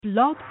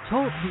Blog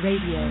Talk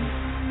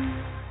Radio.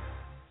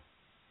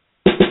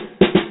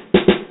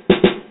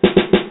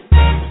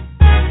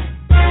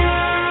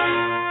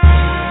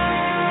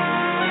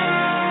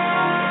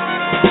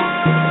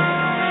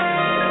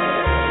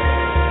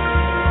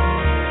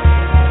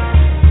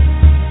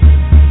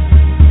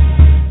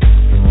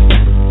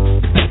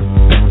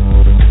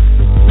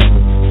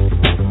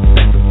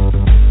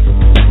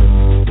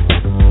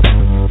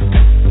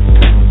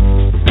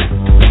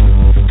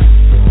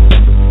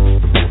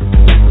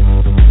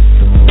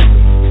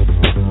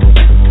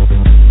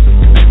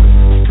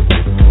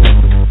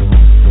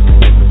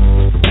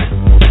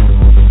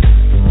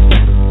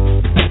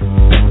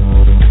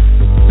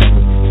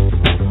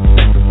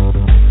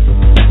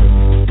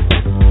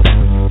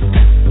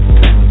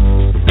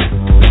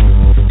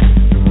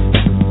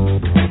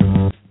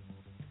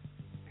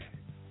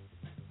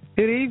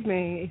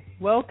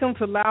 Welcome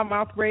to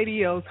LouddMouth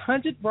Radio's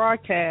 100th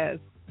broadcast.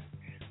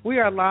 We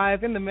are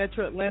live in the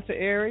Metro Atlanta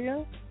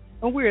area,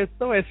 and we are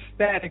so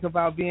ecstatic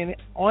about being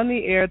on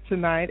the air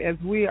tonight as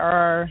we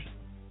are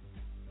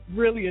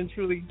really and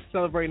truly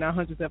celebrating our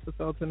 100th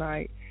episode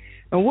tonight.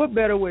 And what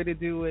better way to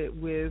do it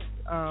with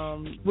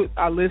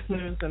our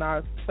listeners and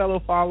our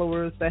fellow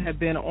followers that have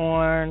been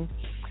on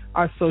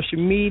our social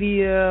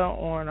media,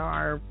 on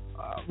our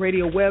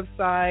radio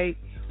website.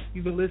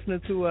 You've been listening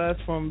to us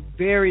from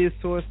various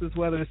sources,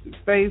 whether it's through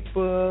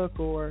Facebook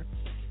or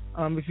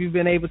if you've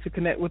been able to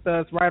connect with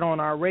us right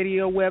on our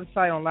radio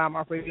website on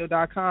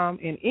LouddMouthRadio.com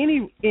in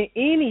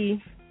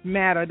any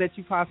matter that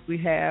you possibly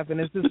have.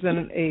 And it's just been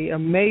an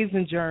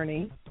amazing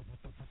journey.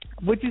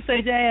 What'd you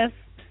say, Jazz?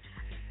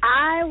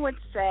 I would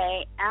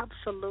say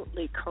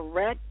absolutely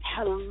correct.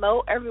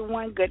 Hello,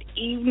 everyone. Good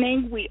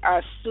evening. We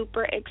are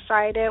super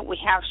excited. We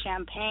have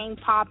champagne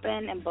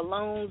popping and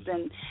balloons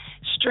and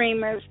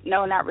streamers.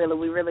 No, not really.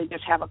 We really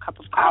just have a cup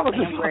of coffee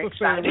and we're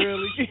excited.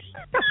 Really?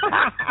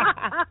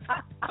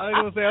 I was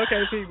going to say,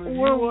 okay, people, you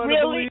want to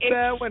believe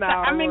that when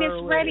I mean,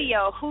 it's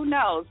radio. Who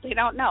knows? They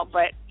don't know.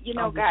 But, you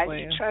know, guys,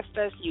 you trust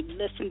us. You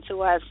listen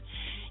to us.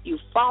 You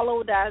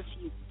followed us.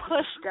 You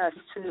pushed us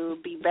to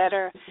be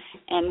better.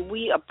 And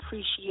we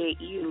appreciate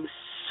you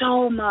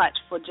so much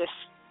for just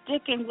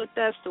sticking with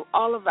us through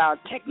all of our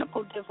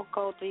technical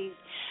difficulties,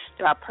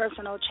 through our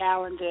personal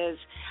challenges,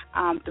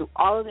 through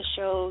all of the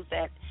shows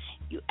that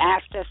you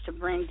asked us to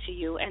bring to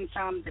you and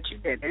some that you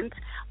didn't.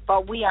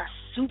 But we are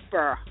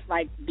super,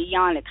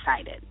 beyond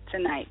excited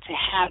tonight to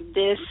have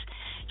this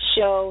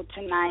show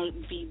tonight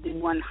be the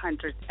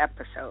 100th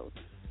episode.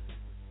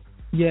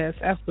 Yes,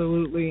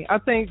 absolutely. I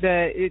think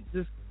that it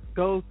just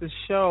goes to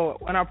show,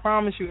 and I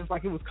promise you, it's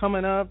like it was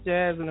coming up,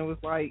 Jazz, and it was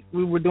like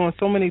we were doing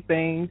so many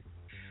things,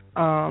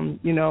 from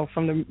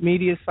the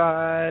media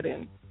side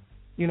and,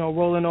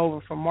 rolling over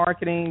from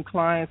marketing,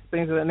 clients,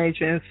 things of that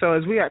nature. And so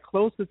as we got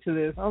closer to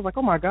this, I was like,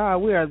 oh, my God,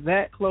 we are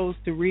that close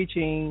to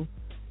reaching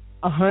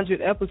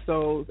 100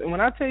 episodes. And when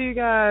I tell you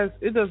guys,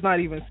 it does not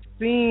even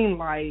seem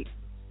like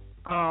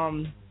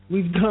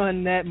we've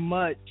done that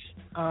much.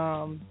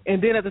 And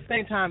then at the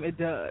same time, it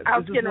does. I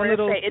was going to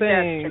say, it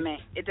does to me.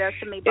 It does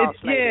to me, boss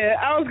lady. Yeah,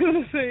 I was going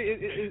to say,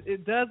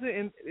 it doesn't.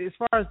 And as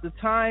far as the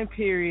time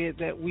period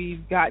that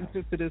we've gotten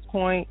to this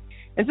point,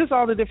 and just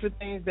all the different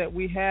things that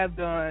we have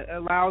done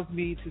allows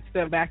me to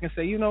step back and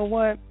say, you know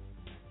what?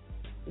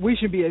 We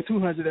should be at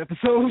 200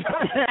 episodes.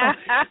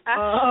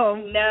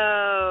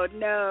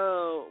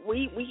 No.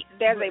 We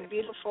there's a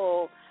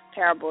beautiful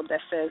parable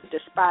that says,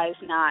 despise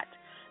not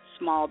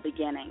small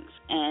beginnings.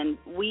 And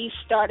we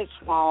started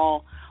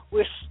small.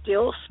 We're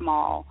still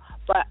small.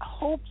 But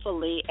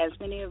hopefully, as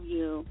many of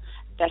you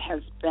that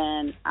has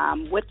been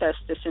with us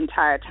this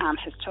entire time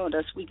has told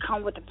us, we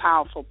come with a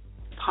powerful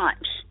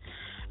punch.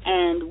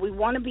 And we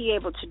want to be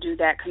able to do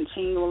that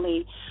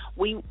continually.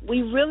 We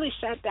really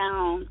sat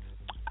down,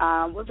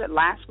 was it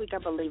last week, I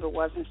believe it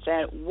was, and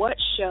said, what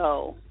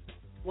show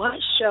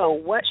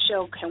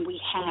can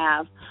we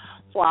have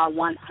for our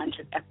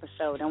 100th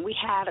episode? And we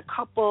had a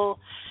couple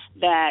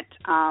that,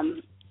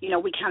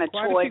 we kind of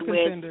toyed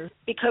with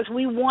because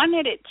we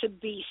wanted it to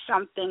be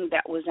something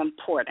that was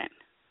important.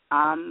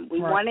 We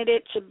wanted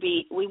it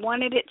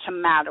to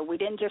matter. We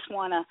didn't just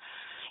want to,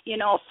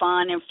 a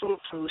fun and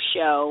fruitful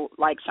show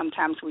like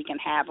sometimes we can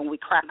have, and we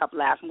crack up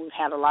laughing. We've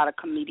had a lot of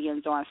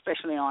comedians on,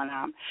 especially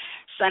on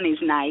Sunny's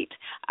night,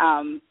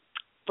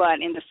 but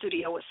in the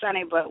studio with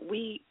Sunny. But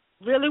we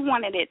really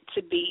wanted it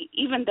to be,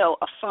 even though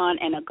a fun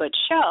and a good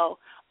show,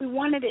 we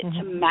wanted it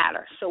to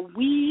matter. So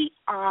we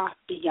are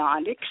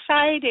beyond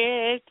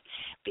excited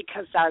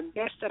because our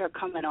guests that are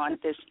coming on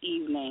this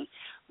evening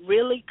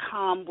really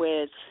come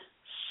with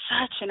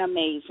such an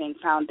amazing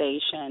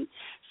foundation,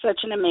 such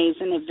an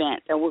amazing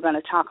event that we're going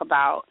to talk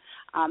about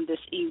this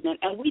evening.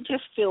 And we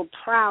just feel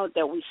proud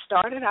that we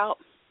started out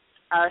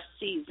our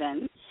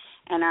season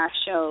and our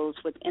shows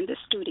within the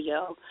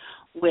studio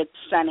with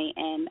Sunny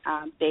and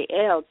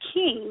Dale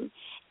King,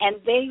 and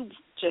they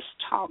just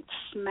talked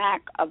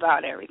smack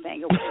about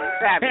everything. It was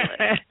fabulous.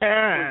 It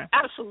was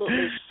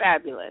absolutely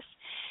fabulous.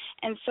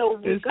 And so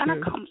we're going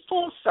to come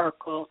full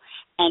circle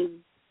and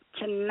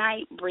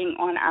tonight bring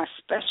on our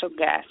special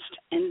guest,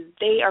 and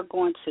they are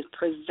going to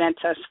present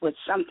us with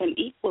something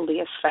equally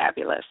as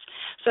fabulous.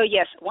 So,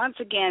 yes, once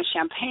again,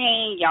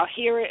 champagne, y'all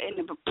hear it in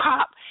the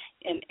pop,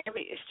 and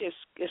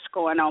it's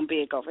going on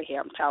big over here,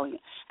 I'm telling you.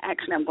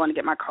 Actually, I'm going to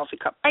get my coffee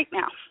cup right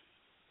now.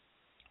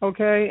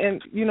 Okay,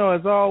 and,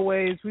 as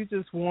always, we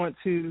just want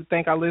to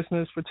thank our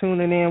listeners for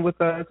tuning in with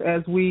us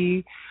as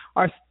we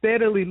are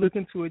steadily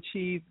looking to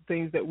achieve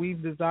things that we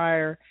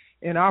desire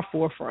in our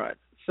forefront.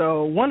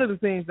 So one of the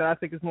things that I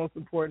think is most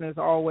important is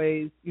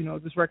always,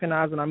 just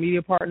recognizing our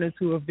media partners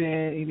who have been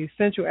an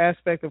essential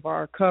aspect of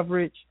our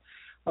coverage,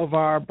 of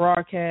our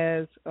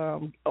broadcast,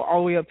 all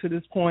the way up to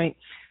this point.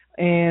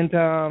 And,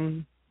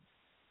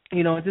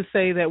 just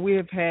say that we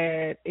have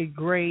had a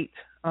great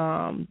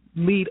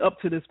lead up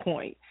to this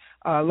point.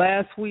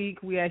 Last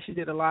week, we actually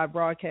did a live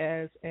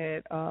broadcast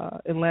at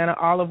Atlanta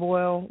Olive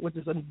Oil, which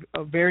is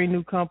a very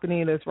new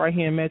company that's right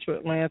here in Metro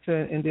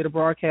Atlanta, and did a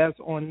broadcast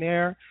on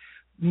their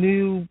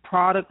new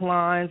product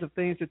lines of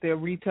things that they're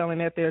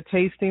retailing at their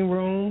tasting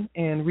room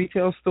and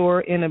retail store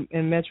in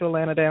Metro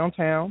Atlanta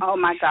downtown. Oh,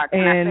 my God.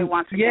 Can I say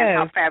once again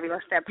how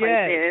fabulous that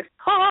place is?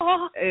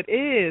 It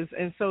is.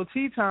 And so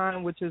Tea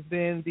Time, which has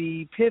been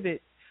the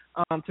pivot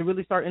to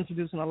really start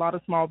introducing a lot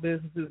of small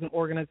businesses and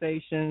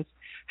organizations,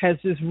 has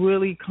just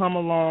really come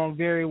along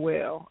very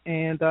well.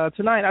 And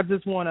tonight I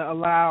just want to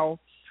allow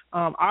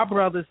our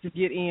brothers to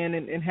get in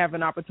and have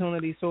an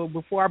opportunity. So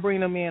before I bring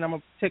them in, I'm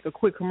going to take a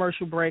quick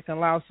commercial break and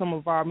allow some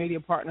of our media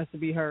partners to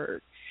be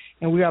heard.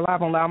 And we are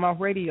live on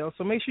LouddMouth Radio.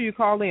 So make sure you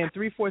call in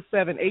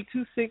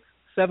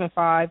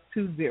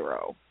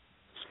 347-826-7520.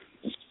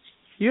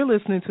 You're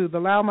listening to the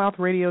LouddMouth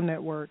Radio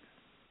Network.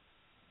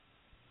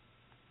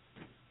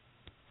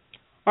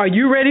 Are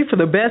you ready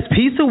for the best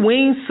pizza,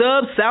 wings,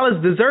 subs,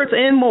 salads, desserts,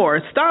 and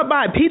more? Stop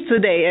by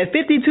Pizza Day at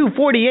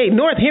 5248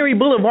 North Henry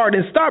Boulevard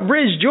in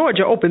Stockbridge,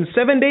 Georgia, open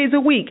 7 days a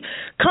week.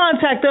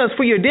 Contact us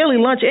for your daily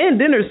lunch and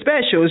dinner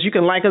specials. You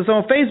can like us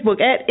on Facebook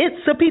at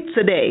It's a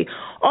Pizza Day.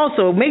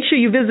 Also, make sure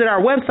you visit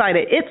our website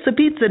at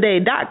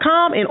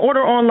itsapizzaday.com and order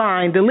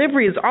online.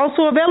 Delivery is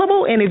also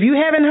available, and if you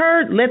haven't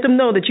heard, let them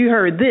know that you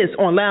heard this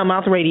on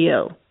LouddMouth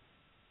Radio.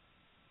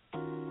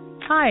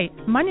 Hi,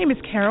 my name is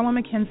Carolyn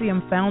McKenzie.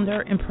 I'm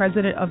founder and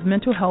president of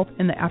Mental Health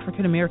in the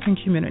African American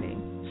Community.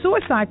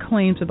 Suicide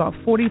claims about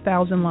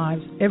 40,000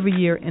 lives every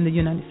year in the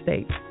United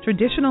States.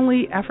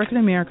 Traditionally, African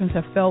Americans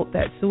have felt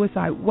that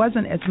suicide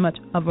wasn't as much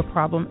of a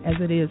problem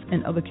as it is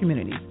in other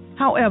communities.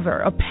 However,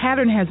 a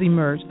pattern has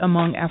emerged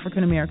among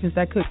African Americans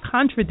that could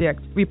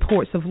contradict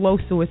reports of low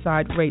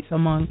suicide rates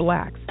among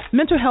blacks.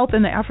 Mental Health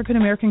in the African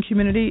American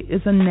Community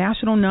is a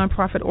national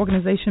nonprofit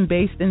organization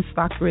based in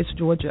Stockbridge,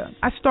 Georgia.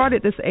 I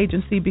started this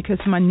agency because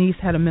my niece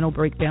had a mental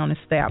breakdown and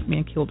stabbed me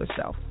and killed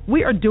herself.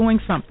 We are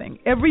doing something.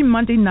 Every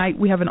Monday night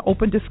we have an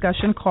open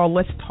discussion called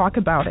Let's Talk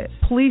About It.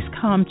 Please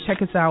come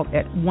check us out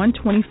at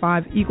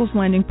 125 Eagles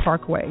Landing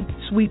Parkway,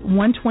 Suite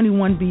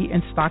 121B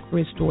in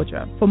Stockbridge,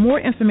 Georgia. For more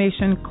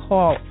information,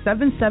 call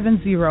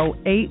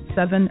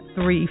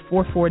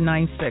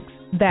 770-873-4496.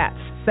 That's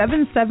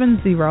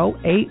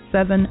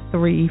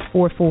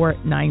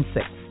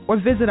 770-873-4496. Or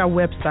visit our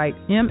website,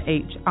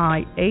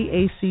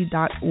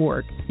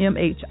 mhiaac.org,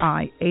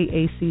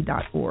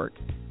 mhiaac.org.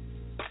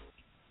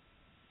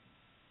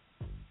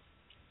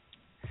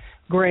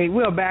 Great.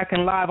 We're back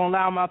and live on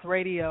LouddMouth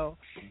Radio.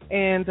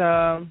 And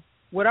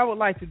what I would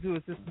like to do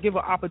is just give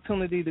an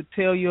opportunity to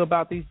tell you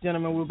about these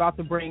gentlemen we're about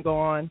to bring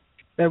on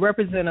that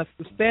represent a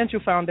substantial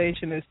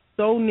foundation that's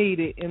so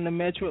needed in the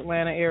Metro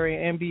Atlanta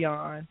area and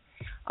beyond.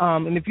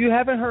 And if you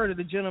haven't heard of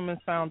the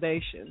Gentleman's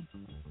Foundation,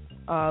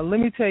 let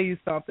me tell you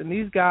something.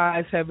 These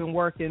guys have been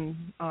working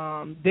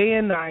day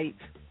and night,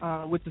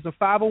 which is a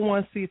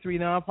 501c3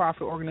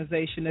 nonprofit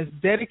organization that's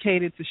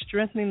dedicated to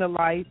strengthening the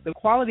life, the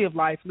quality of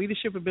life,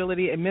 leadership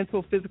ability, and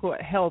mental physical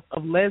health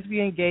of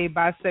lesbian, gay,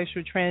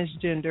 bisexual,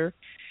 transgender,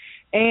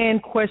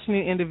 and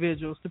questioning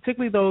individuals,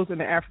 particularly those in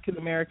the African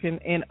American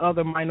and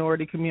other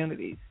minority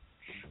communities.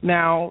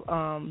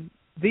 Now,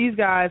 these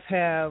guys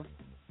have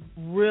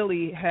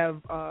really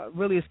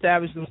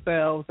established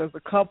themselves as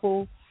a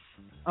couple,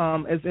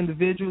 as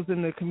individuals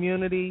in the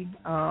community.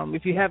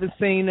 If you haven't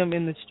seen them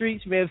in the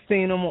streets, you may have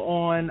seen them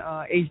on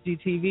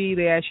HGTV.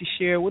 They actually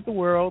share with the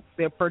world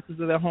their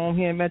purchase of their home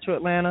here in Metro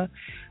Atlanta.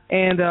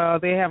 And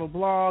they have a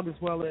blog as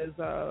well as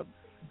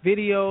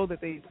video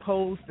that they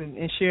post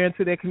and share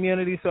into their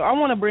community. So I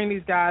want to bring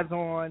these guys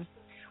on.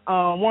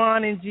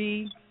 Juan and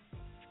G,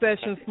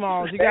 Session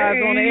Smalls. You guys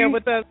on the air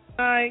with us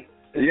tonight?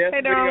 Yes,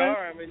 hey, we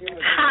are. I mean,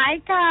 hi,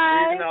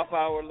 guys. Even off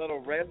our little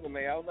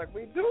resume, I was like,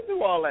 we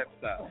do all that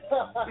stuff.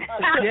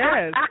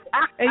 Yes.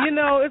 And,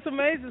 it's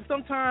amazing.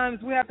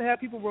 Sometimes we have to have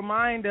people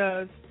remind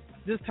us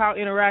just how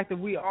interactive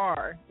we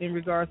are in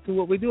regards to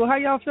what we do. How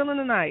y'all feeling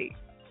tonight?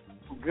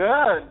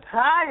 Good.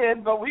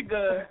 Tired, but we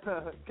good.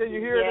 Can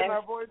you hear it in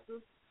our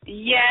voices?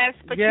 Yes,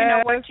 but you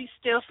know what? You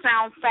still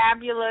sound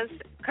fabulous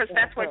because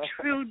that's what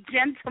true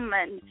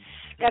gentlemen,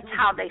 that's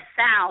how they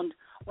sound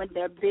when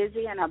they're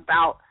busy and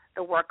about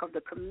the work of the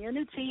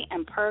community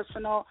and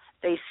personal.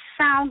 They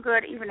sound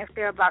good even if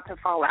they're about to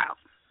fall out.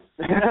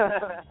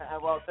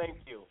 Well, thank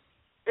you.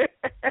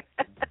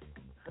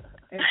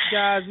 And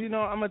guys,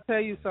 I'm going to tell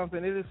you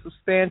something. It is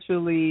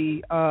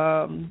substantially,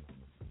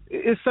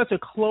 it's such a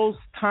close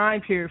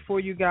time period for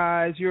you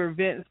guys. Your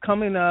event is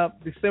coming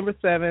up December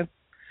 7th,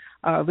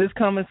 this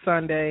coming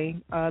Sunday.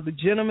 The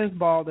Gentleman's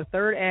Ball, the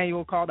third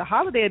annual, called the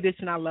Holiday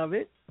Edition. I love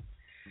it.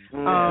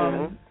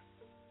 Mm-hmm.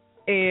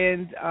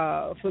 And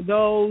for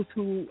those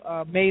who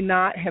may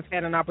not have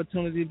had an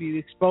opportunity to be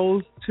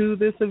exposed to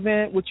this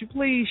event, would you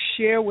please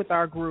share with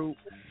our group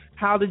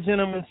how the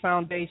Gentleman's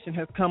Foundation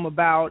has come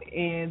about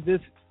and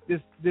this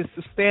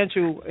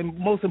substantial and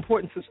most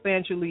important,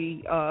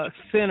 substantially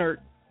centered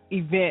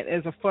event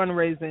as a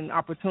fundraising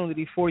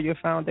opportunity for your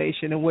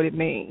foundation and what it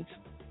means?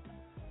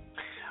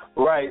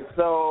 Right.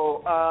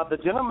 So the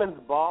Gentleman's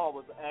Ball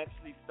was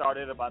actually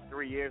started about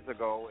 3 years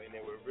ago, and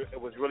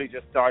it was really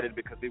just started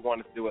because we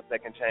wanted to do a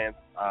second chance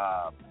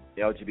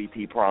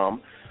LGBT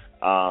prom,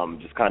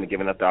 just kind of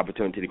giving us the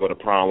opportunity to go to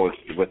prom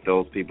with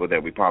those people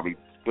that we probably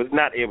was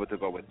not able to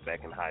go with back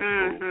in high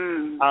school.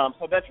 Mm-hmm.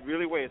 So that's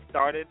really where it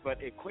started,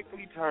 but it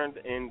quickly turned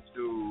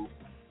into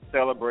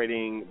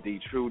celebrating the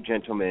true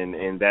gentleman,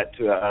 and that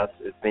to us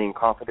is being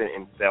confident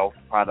in self,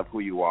 proud of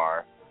who you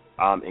are,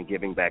 and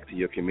giving back to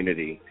your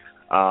community.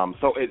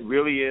 So it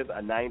really is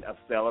a night of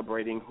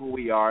celebrating who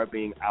we are,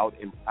 being out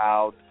and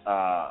proud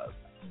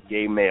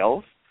gay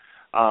males,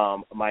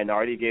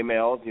 minority gay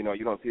males.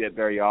 You don't see that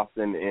very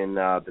often in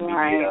the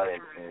media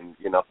and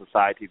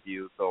society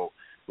view. So,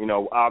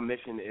 our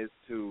mission is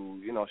to,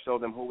 show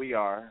them who we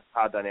are,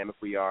 how dynamic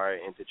we are,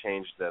 and to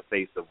change the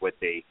face of what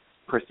they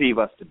perceive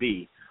us to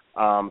be.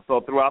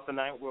 So throughout the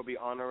night, we'll be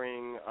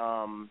honoring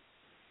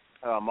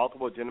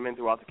multiple gentlemen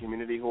throughout the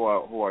community who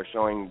are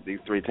showing these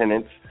three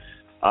tenets.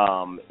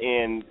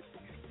 And,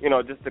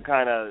 just to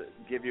kind of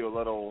give you a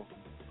little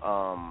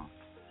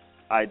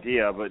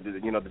idea, but, the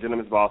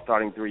Gentleman's Ball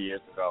starting 3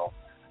 years ago.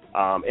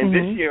 And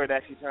this year it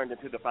actually turned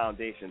into the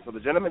foundation. So the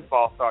Gentleman's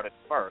Ball started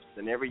first,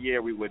 and every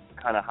year we would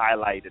kind of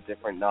highlight a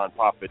different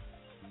nonprofit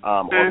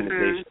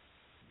organization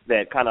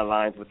that kind of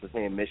aligns with the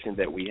same mission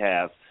that we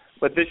have.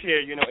 But this year,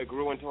 it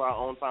grew into our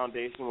own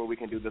foundation where we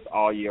can do this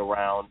all year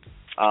round.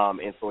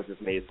 And so it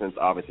just made sense,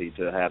 obviously,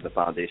 to have the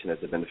foundation as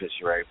the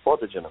beneficiary for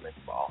the Gentleman's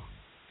Ball.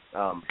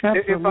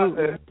 This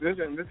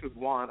is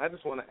Juan. I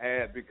just want to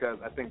add, because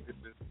I think this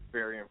is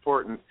very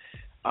important.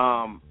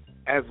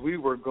 As we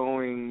were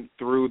going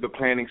through the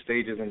planning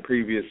stages in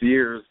previous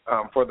years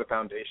for the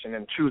foundation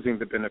and choosing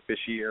the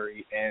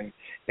beneficiary and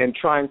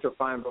trying to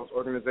find those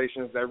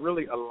organizations that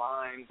really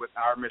align with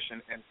our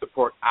mission and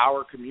support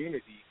our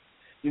community,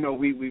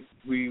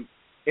 we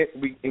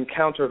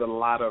encountered a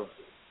lot of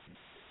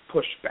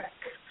pushback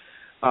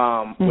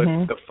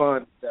with the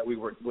funds that we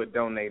would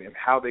donate and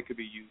how they could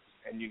be used,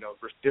 and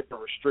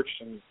different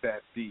restrictions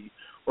that the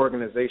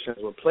organizations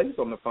would place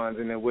on the funds,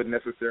 and it wouldn't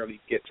necessarily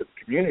get to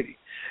the community.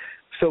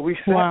 So we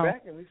sat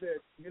back and we said,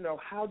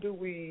 how do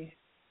we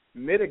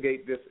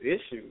mitigate this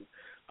issue?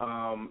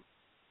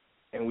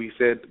 And we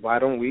said, why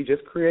don't we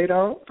just create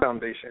our own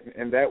foundation,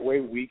 and that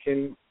way we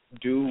can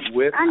do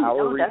with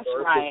our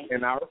resources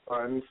and our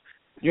funds,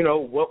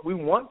 what we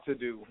want to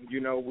do.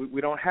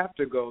 We don't have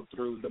to go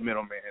through the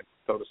middleman,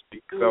 so to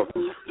speak. So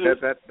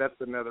that's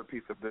another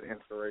piece of the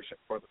inspiration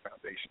for the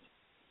foundation.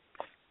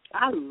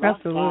 I love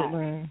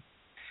that.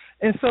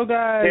 And so,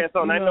 guys,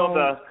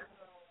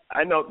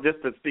 I know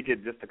just to speak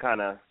it, just to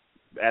kind of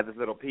add this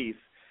little piece,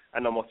 I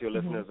know most of your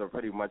listeners are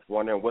pretty much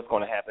wondering what's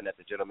going to happen at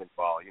the Gentleman's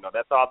Ball.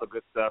 That's all the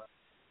good stuff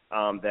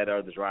that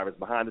are the drivers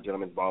behind the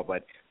Gentleman's Ball.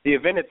 But the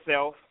event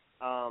itself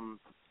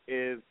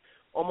is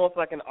almost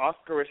like an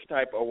Oscar-ish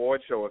type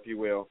award show, if you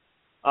will.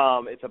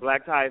 It's a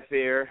black tie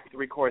affair,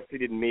 3-course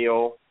seated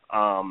meal,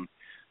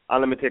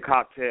 unlimited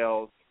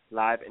cocktails,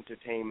 live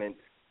entertainment,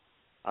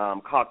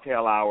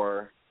 cocktail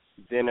hour,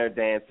 dinner,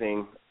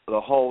 dancing, the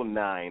whole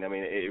nine. I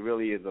mean, it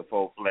really is a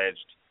full-fledged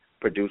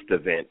produced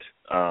event.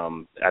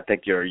 I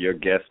think your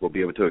guests will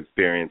be able to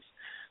experience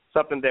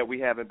something that we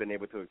haven't been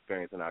able to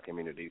experience in our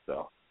community.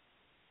 So.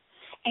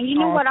 And you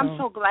know what? I'm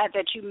so glad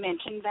that you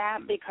mentioned that,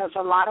 because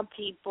a lot of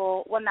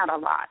people, well, not a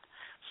lot,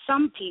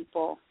 some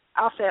people,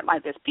 I'll say it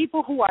like this,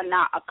 people who are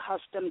not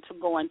accustomed to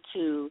going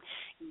to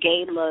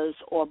galas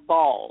or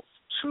balls,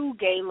 true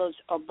galas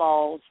or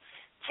balls,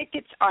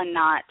 tickets are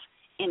not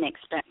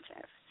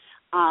inexpensive.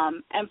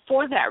 And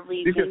for that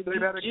reason,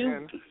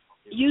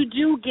 you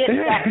do get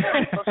that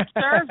type of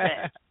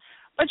service.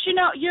 But,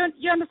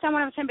 you understand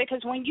what I'm saying?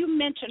 Because when you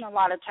mention a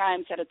lot of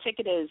times that a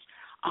ticket is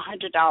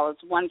 $100, $150,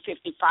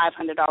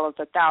 $500,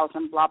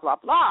 $1,000, blah, blah,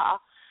 blah,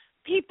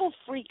 people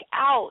freak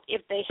out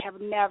if they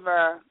have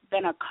never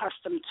been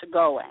accustomed to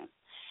going.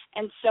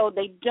 And so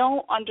they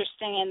don't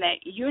understand that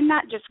you're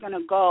not just going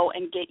to go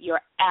and get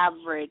your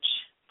average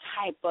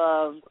type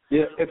of...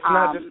 Yeah, it's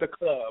not just a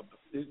club.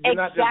 You're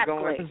not just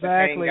going to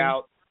hang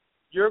out.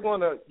 You're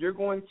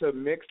going to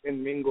mix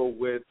and mingle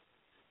with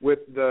with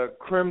the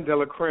creme de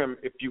la creme,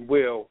 if you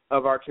will,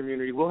 of our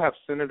community. We'll have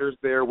senators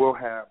there. We'll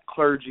have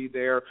clergy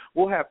there.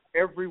 We'll have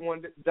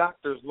everyone,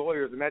 doctors,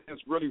 lawyers, and that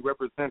just really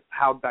represents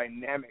how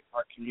dynamic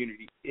our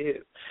community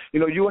is. You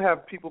know, you'll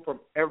have people from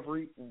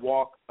every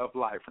walk of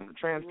life, from the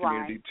trans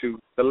community to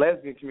the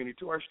lesbian community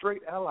to our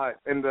straight allies.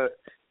 And the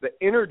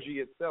energy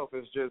itself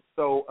is just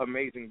so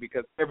amazing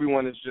because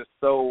everyone is just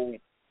so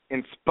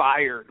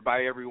inspired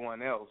by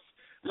everyone else.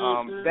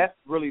 That's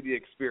really the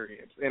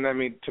experience. And, I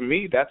mean, to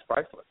me, that's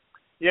priceless.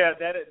 Yeah,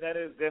 that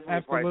is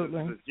definitely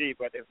priceless, G.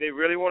 But if they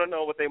really want to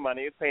know what their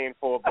money is paying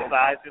for,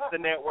 besides just the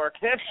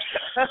networking,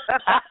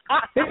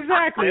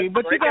 exactly.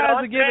 But you guys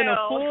are giving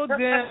a full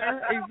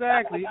dinner.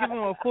 Exactly, you're giving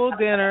them a full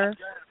dinner.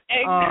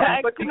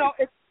 Exactly. But you know,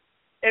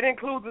 it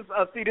includes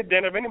a seated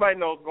dinner. If anybody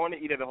knows, going to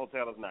eat at a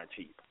hotel is not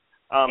cheap.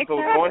 So it's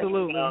going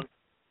to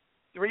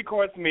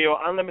 3-course meal,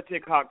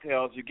 unlimited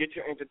cocktails. You get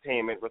your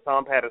entertainment.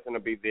 Rashawn Patterson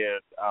will be there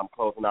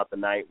closing out the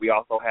night. We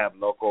also have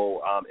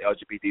local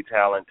LGBT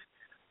talent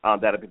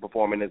that'll be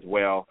performing as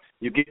well.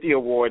 You get the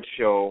award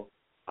show,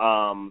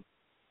 and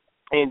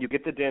you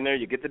get the dinner,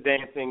 you get the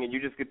dancing, and you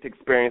just get to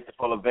experience the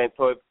full event.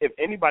 So if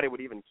anybody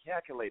would even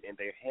calculate in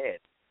their head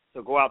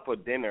to go out for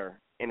dinner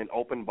in an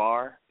open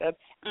bar, that's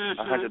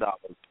 $100.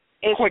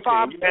 It's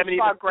far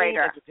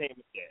greater.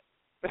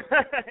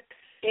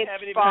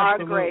 It's far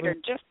greater.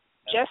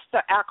 Just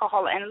the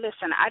alcohol. And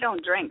listen, I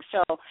don't drink,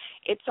 so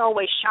it's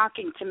always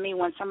shocking to me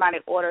when somebody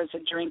orders a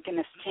drink and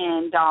it's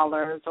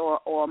 $10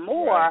 or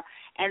more,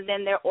 and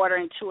then they're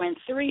ordering 2 and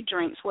 3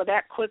 drinks. Well,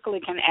 that quickly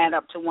can add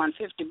up to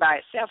 $150 by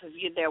itself if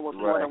you're there with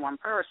more than one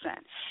person.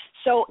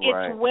 So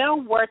it's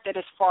well worth it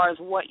as far as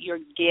what you're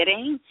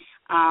getting,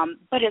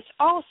 but it's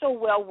also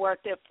well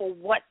worth it for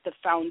what the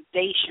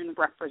foundation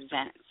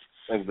represents.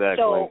 Exactly.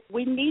 So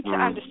we need to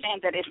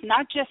understand that it's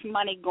not just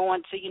money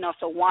going to,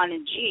 so Juan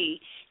and G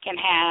can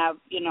have,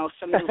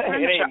 some new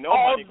furniture.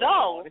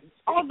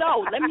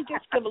 Although, let me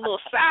just give a little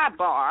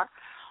sidebar.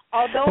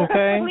 Although,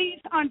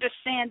 please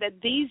understand that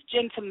these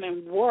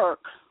gentlemen work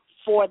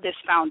for this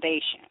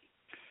foundation.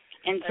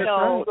 And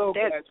so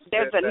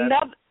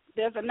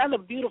there's another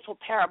beautiful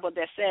parable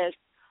that says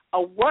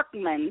a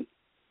workman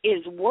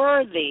is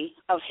worthy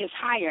of his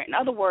hire. In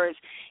other words,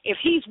 if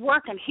he's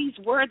working, he's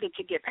worthy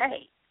to get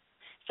paid.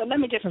 So let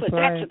me just put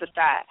that to the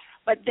side.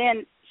 But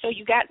then,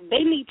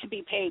 they need to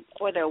be paid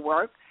for their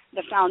work.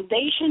 The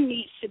foundation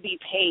needs to be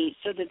paid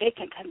so that they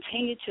can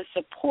continue to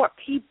support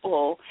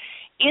people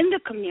in the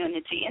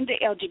community, in the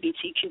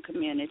LGBTQ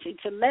community,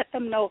 to let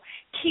them know,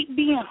 keep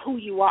being who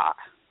you are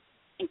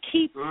and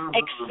keep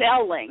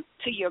excelling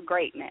to your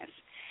greatness.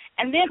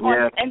 And then,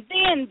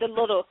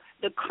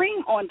 the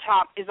cream on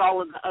top is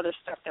all of the other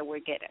stuff that we're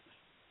getting.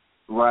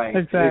 Right.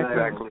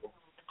 Exactly.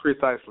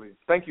 Precisely.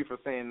 Thank you for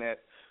saying that.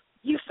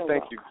 You're so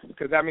welcome. Thank you.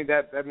 Because, I mean,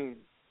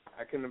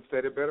 I couldn't have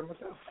said it better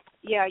myself.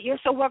 Yeah, you're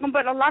so welcome.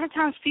 But a lot of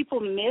times people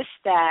miss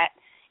that,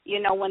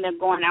 when they're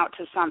going out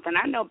to something.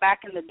 I know back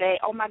in the day,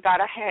 oh, my God,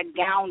 I had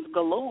gowns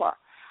galore.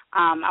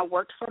 I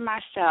worked for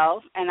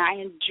myself, and I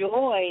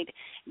enjoyed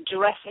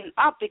dressing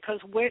up because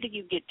where do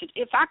you get to –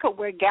 if I could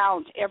wear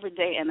gowns every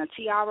day and a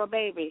tiara,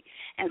 baby,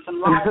 and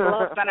some long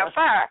gloves and a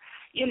fur,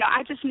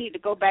 I just need to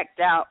go back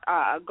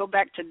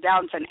to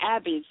Downton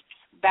Abbey's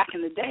back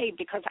in the day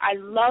because I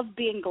love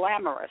being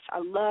glamorous. I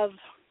love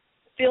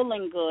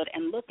feeling good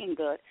and looking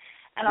good.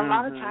 And a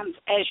lot of times,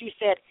 as you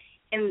said,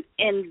 in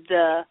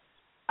the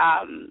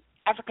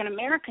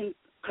African-American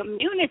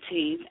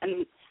communities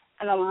and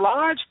a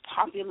large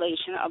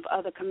population of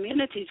other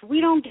communities,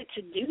 we don't get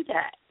to do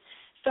that.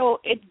 So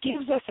it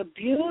gives us a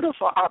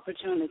beautiful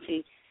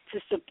opportunity to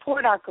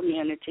support our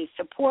community,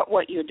 support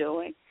what you're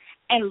doing,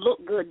 and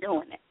look good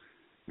doing it.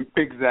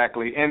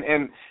 Exactly.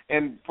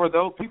 And for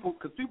those people,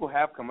 because people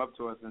have come up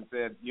to us and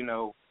said,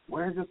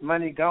 where's this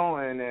money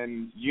going?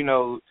 And,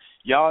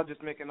 y'all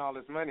just making all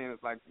this money. And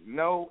it's like,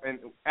 no. And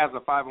as a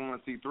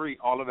 501c3,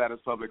 all of that is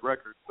public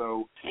record.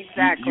 So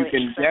you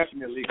can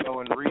definitely go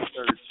and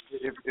research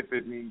if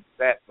it means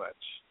that much.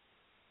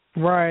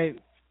 Right.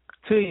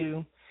 To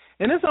you.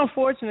 And it's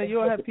unfortunate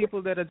you'll have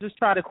people that are just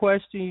try to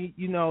question,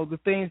 the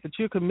things that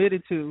you're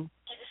committed to.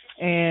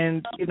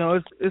 And,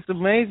 it's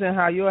amazing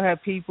how you'll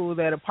have people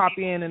that pop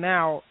in and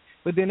out,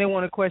 but then they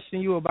want to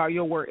question you about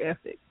your work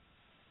ethic.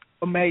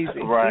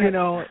 Amazing. Right.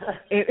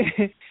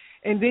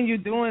 And then you're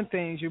doing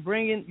things. You're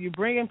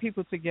bringing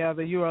people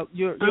together. You're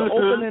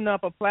opening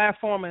up a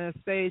platform and a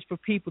stage for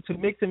people to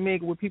mix and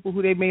mingle with people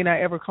who they may not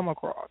ever come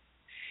across.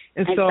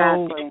 And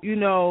so,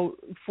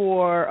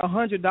 for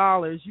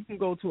 $100, you can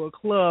go to a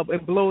club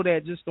and blow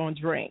that just on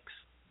drinks,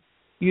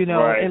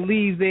 and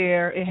leave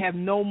there and have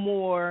no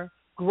more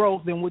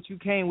growth than what you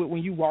came with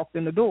when you walked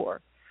in the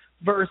door.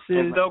 Versus,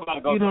 and still gotta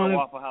go to a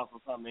Waffle House or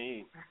something to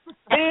eat.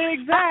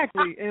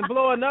 Exactly, and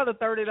blow another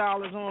 $30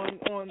 on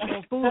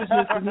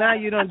foolishness because now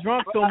you done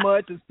drunk so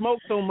much and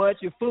smoked so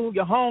much, you're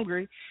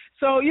hungry.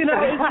 So it's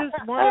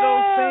just one of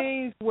those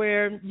things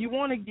where you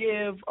want to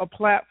give a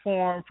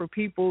platform for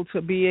people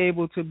to be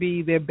able to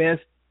be their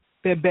best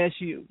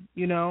you,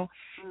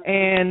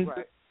 and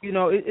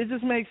it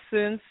just makes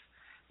sense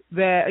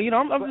that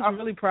I'm just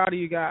really proud of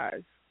you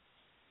guys.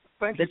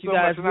 Thank that you you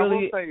guys so much.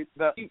 really. And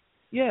I will say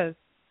yes.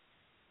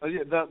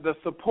 The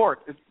support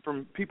is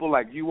from people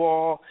like you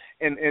all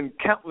and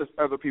countless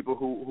other people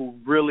who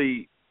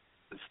really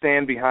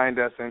stand behind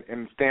us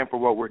and stand for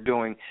what we're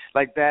doing.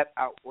 Like that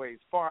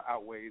far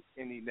outweighs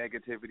any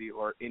negativity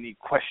or any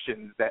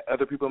questions that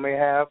other people may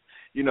have.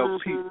 You know,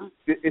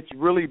 it's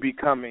really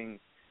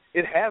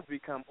it has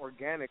become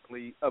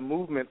organically a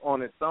movement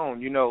on its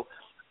own. You know,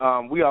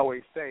 we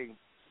always say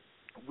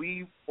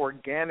we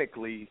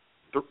organically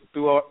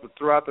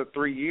throughout the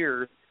 3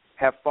 years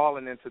have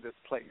fallen into this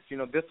place. You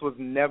know, this was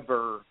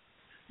never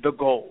the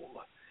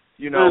goal.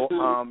 You know,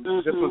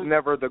 this was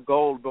never the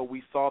goal, but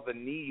we saw the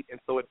need, and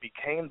so it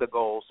became the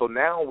goal. So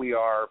now we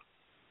are,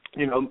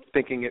 you know,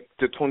 thinking it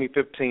to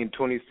 2015,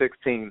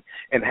 2016,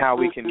 and how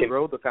we can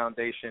grow the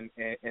foundation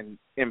and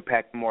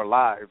impact more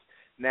lives.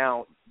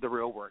 Now the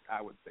real work,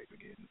 I would say,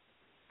 begins.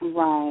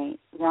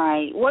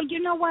 Right. Well, you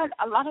know what?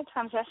 A lot of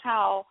times that's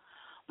how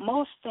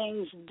most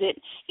things did.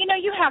 You know,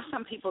 you have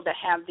some people that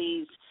have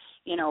these,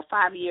 you know,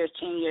 5 years,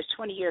 10 years,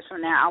 20 years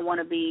from now, I want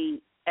to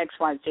be X,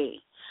 Y, Z.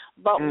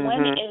 But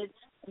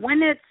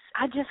when it's,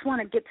 I just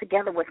want to get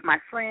together with my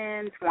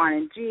friends, Juan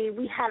and G.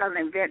 We had an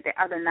event the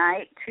other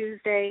night,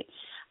 Tuesday,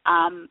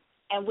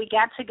 and we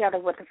got together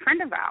with a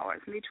friend of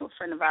ours, mutual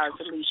friend of ours,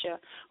 Alicia,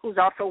 who's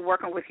also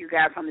working with you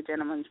guys on the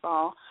Gentleman's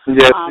Ball.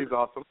 Yes, she's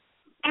awesome.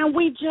 And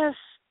we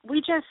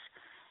just,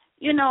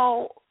 you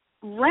know,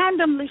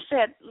 randomly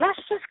said, let's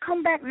just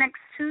come back next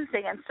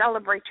Tuesday and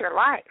celebrate your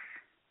life,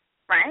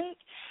 right?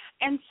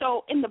 And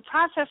so in the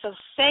process of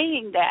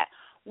saying that,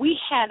 we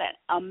had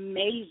an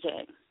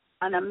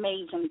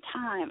amazing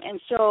time. And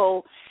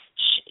so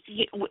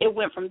it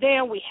went from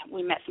there. We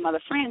met some other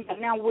friends, and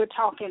now we're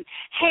talking,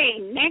 hey,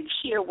 next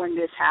year when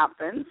this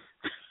happens,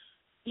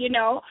 you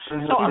know. So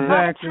a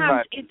lot of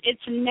times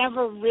it's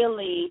never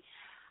really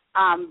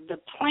the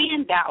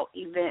planned out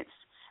events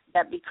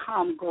that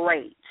become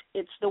great.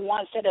 It's the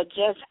ones that are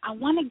just, I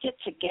want to get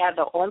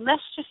together, or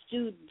let's just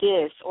do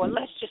this, or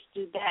let's just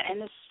do that.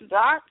 And it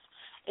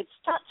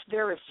starts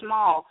very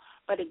small,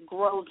 but it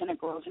grows and it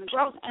grows and it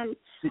grows. And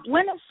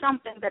when it's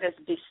something that is,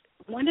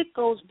 when it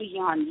goes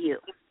beyond you,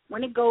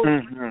 when it goes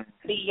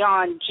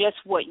beyond just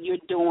what you're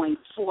doing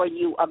for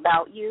you,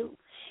 about you,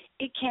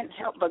 it can't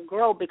help but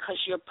grow because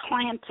you're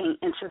planting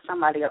into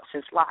somebody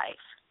else's life.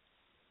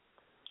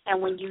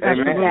 And when you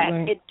do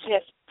that, it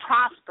just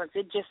prospers,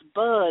 it just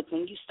buds,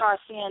 and you start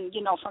seeing,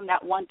 you know, from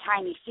that one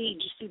tiny seed,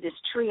 you see this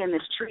tree, and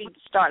this tree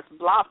starts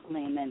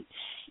blossoming, and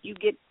you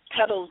get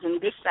petals in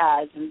this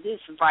size and this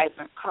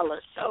vibrant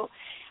color. So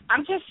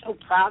I'm just so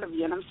proud of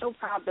you, and I'm so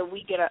proud that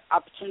we get an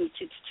opportunity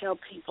to tell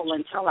people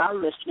and tell our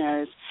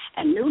listeners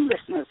and new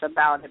listeners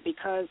about it,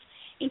 because,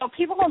 you know,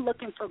 people are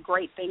looking for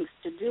great things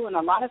to do, and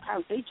a lot of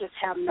times they just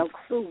have no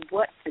clue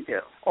what to do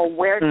or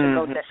where to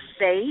go that's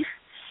safe,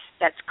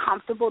 that's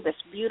comfortable, that's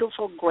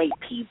beautiful, great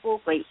people,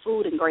 great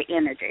food, and great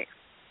energy.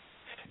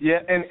 Yeah,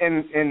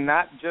 and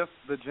not just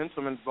the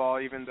Gentleman's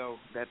Ball, even though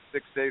that's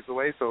 6 days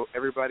away, so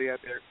everybody out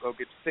there go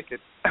get your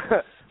tickets.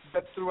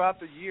 But throughout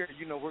the year,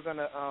 you know, we're going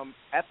to,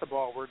 at the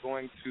ball, we're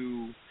going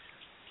to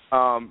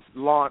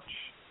launch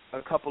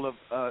a couple of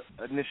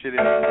initiatives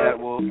that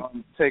will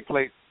take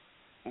place.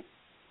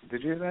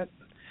 Did you hear that?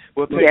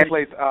 Will take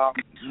place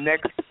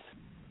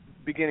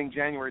beginning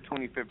January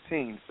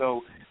 2015.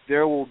 So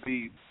there will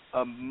be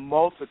a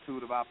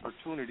multitude of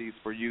opportunities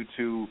for you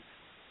to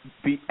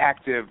be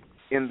active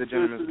in the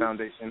Gentleman's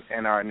Foundation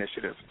and our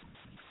initiatives.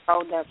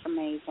 Oh, that's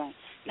amazing.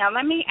 Now,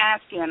 let me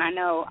ask you, and I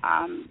know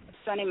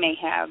Sunny may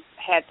have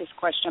had this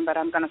question, but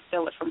I'm going to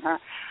steal it from her.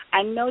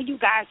 I know you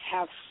guys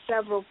have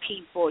several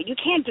people. You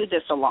can't do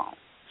this alone.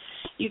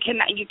 You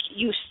cannot.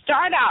 You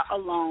start out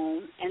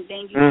alone, and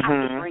then you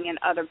have to bring in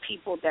other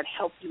people that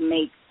help you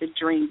make the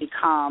dream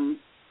become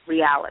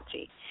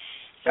reality.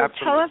 So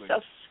tell us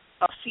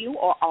a few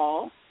or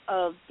all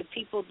of the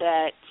people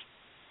that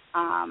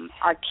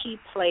are key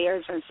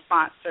players and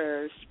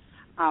sponsors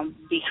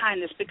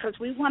behind this, because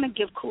we want to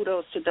give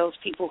kudos to those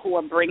people who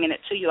are bringing it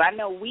to you. I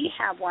know we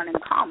have one in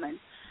common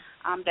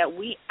that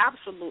we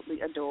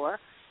absolutely adore.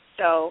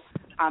 So,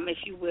 if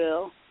you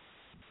will,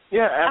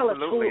 tell us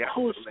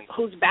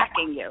who's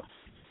backing you.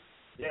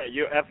 Yeah,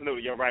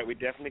 you're right. We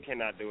definitely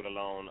cannot do it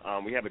alone.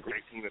 We have a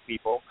great team of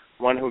people.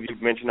 One who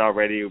you've mentioned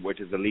already,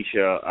 which is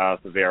Alicia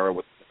Severa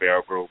with the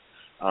Severa Group.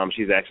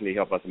 She's actually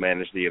helped us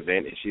manage the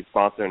event, and she's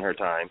sponsoring her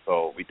time,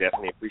 so we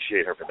definitely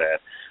appreciate her for that.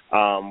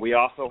 We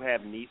also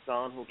have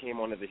Nissan, who came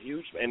on as a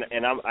huge,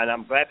 and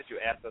I'm glad that you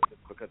asked us this,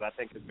 because I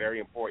think it's very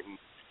important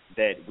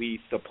that we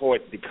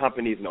support the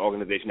companies and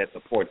organizations that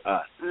support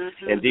us.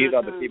 And these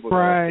are the people that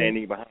are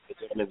standing behind the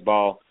Gentleman's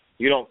Ball.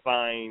 You don't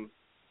find,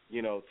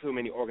 you know, too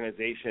many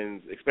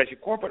organizations, especially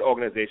corporate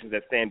organizations,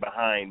 that stand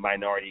behind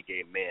minority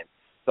gay men.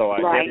 So I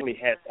definitely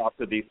hats off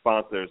to these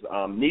sponsors.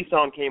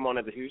 Nissan came on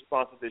as a huge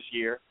sponsor this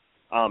year.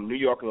 New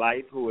York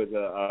Life, who is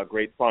a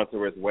great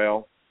sponsor as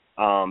well.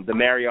 The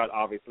Marriott,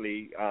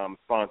 obviously,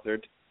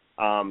 sponsored.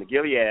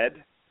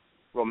 Gilead,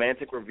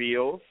 Romantic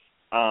Reveals,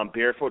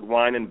 Barefoot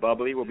Wine and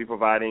Bubbly will be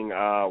providing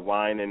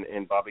wine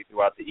and bubbly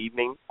throughout the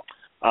evening.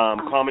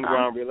 Common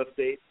Ground Real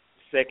Estate,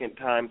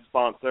 second-time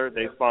sponsor.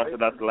 They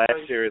sponsored us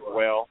last year as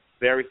well.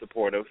 Very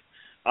supportive.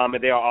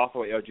 And they are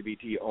also an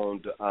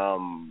LGBT-owned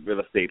real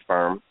estate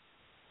firm.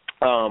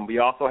 We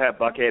also have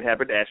Buckhead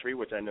Haberdashery,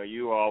 which I know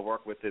you all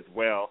work with as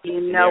well.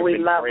 You know we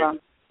love them.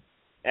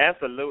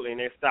 Absolutely, and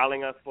they're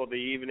styling us for the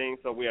evening,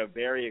 so we are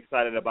very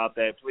excited about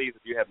that. Please,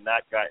 if you have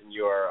not gotten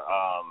your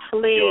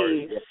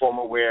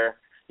formal wear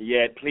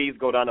yet, please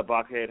go down to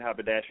Buckhead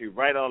Haberdashery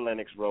right on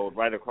Lenox Road,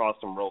 right across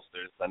from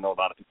Roasters. I know a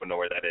lot of people know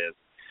where that is.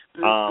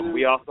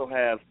 We also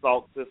have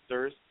Salt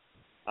Sisters.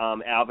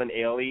 Alvin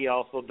Ailey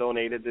also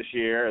donated this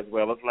year as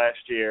well as last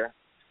year.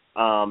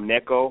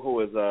 NECO,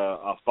 who is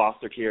a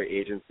foster care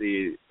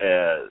agency,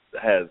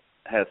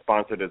 has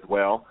sponsored as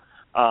well.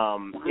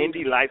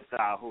 Indie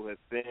Lifestyle, who has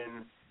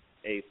been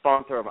a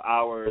sponsor of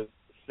ours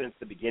since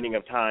the beginning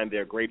of time.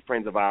 They're great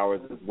friends of ours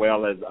as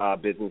well as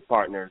business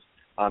partners.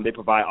 They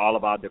provide all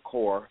of our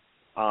decor,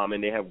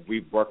 and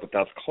we've worked with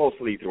us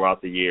closely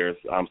throughout the years.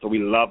 So we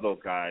love those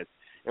guys.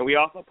 And we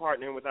also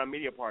partner with our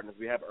media partners.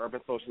 We have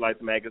Urban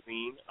Socialites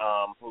Magazine,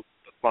 who's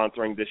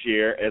sponsoring this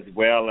year, as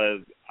well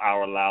as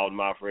our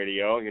LouddMouth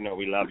Radio. You know,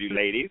 we love you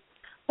ladies.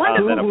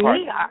 That are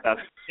part of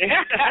us.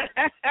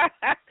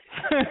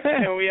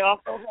 And we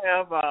also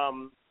have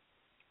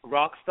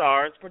Rock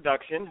Stars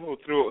Production, who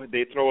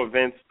throw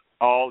events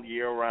all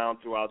year round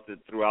throughout the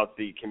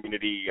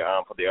community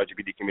for the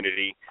LGBT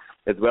community,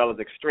 as well as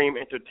Extreme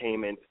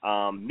Entertainment.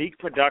 Meek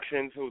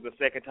Productions, who's a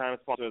second-time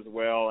sponsor as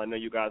well. I know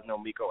you guys know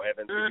Miko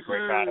Evans. He's a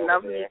great guy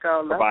over there.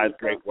 Provides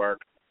great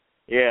work.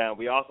 Yeah,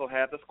 we also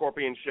have the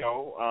Scorpion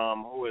Show,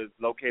 who is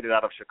located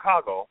out of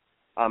Chicago.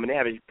 And they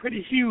have a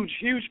pretty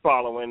huge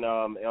following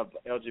of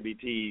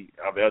LGBT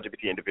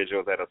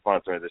individuals that are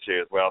sponsoring this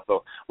year as well.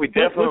 So we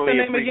definitely What's the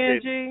name again,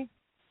 G?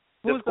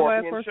 Who's the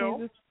last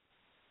person?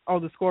 Oh,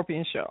 the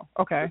Scorpion Show.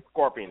 Okay. The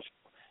Scorpion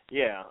Show.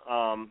 Yeah.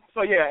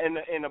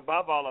 And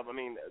above all of,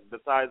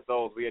 besides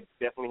those, we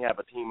definitely have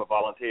a team of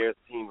volunteers,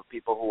 a team of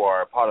people who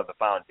are part of the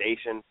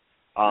foundation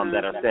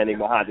that are standing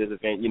behind this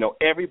event. You know,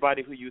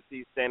 everybody who you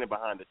see standing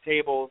behind the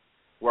tables,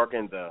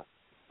 working the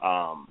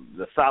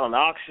silent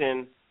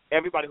auction.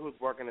 Everybody who's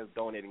working is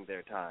donating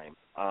their time.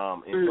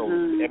 So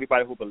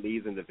everybody who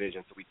believes in the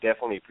vision. So we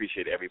definitely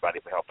appreciate everybody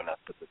for helping us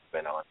put this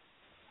event on.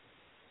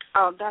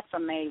 Oh, that's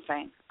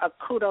amazing.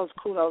 Kudos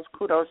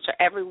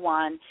to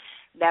everyone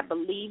that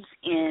believes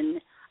in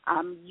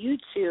you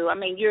two.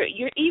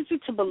 You're easy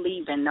to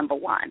believe in, number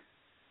one.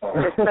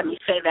 Just let me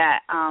say that.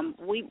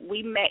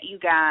 We met you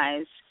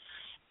guys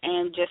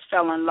and just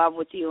fell in love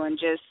with you, and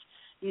just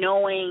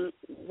knowing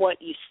what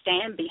you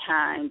stand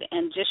behind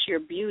and just your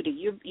beauty.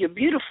 You're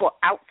beautiful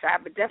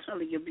outside, but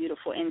definitely you're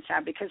beautiful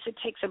inside, because it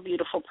takes a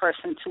beautiful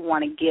person to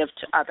want to give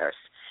to others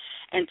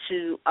and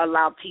to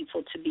allow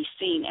people to be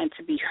seen and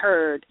to be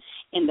heard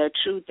in their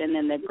truth and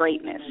in their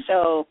greatness.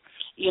 So,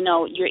 you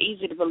know, you're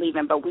easy to believe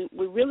in, but we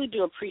really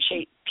do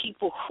appreciate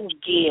people who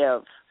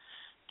give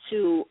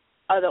to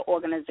other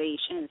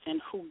organizations and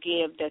who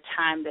give their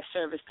time, their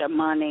service, their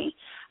money,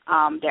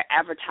 their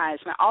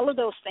advertisement. All of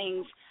those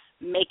things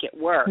make it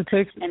work. It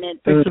takes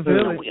a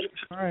village.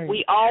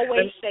 We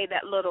always say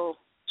that little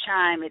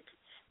chime, it's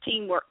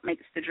teamwork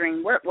makes the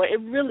dream work. Well,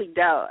 it really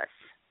does.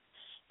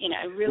 You know,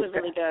 it really,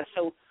 really does.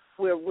 So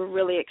we're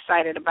really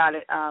excited about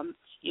it.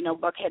 You know,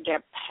 Buckhead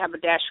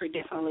Haberdashery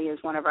definitely is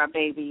one of our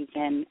babies,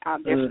 and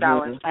their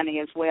style is funny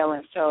as well.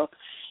 And so,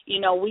 you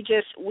know, we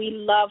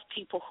love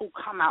people who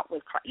come out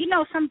with, you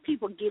know, some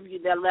people give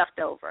you their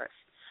leftovers,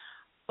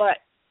 but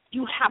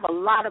you have a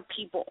lot of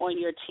people on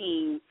your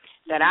team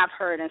that I've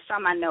heard, and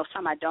some I know,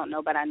 some I don't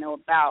know, but I know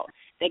about,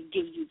 that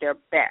give you their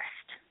best.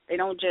 They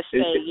don't just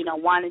say, you know,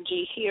 Juan and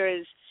G, here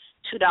is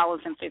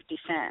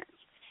 $2.50.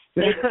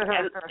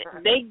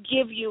 They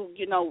give you,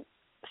 you know,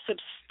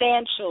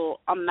 substantial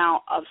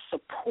amount of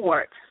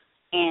support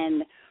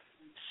and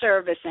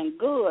service and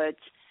goods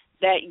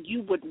that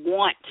you would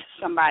want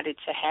somebody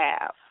to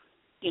have.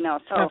 You know,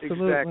 so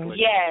exactly.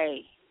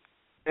 Yay.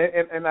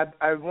 And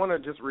I want to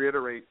just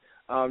reiterate,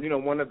 you know,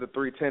 one of the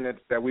three tenets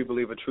that we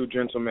believe a true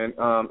gentleman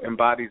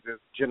embodies is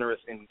generous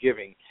in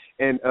giving.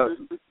 And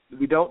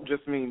we don't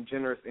just mean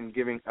generous in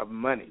giving of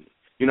money.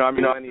 You know,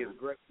 money is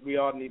great. We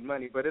all need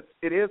money, but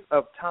it is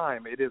of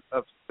time. It is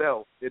of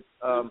self. It's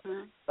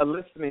a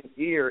listening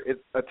ear.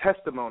 It's a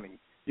testimony.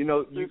 You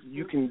know,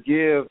 you can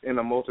give in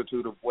a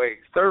multitude of ways.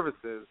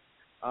 Services,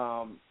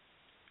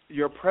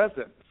 your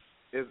presence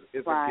is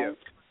a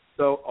gift.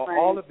 So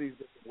all of these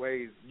different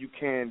ways you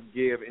can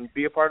give and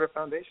be a part of the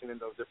foundation in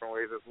those different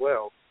ways as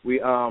well. We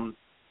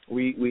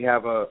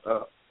have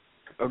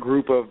a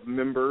group of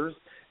members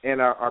in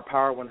our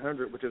Power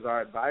 100, which is our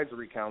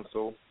advisory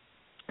council,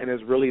 and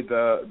is really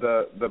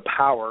the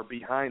power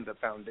behind the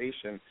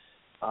foundation.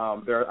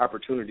 There are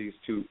opportunities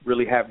to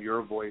really have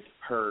your voice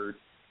heard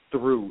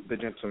through the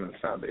Gentleman's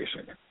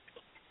Foundation.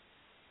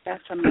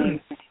 That's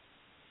amazing.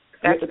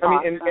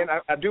 And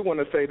I do want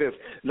to say this,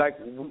 like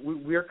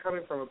we're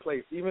coming from a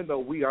place, even though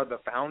we are the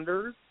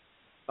founders,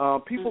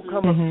 people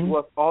come up to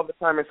us all the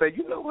time and say,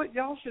 you know what,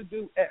 y'all should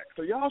do X,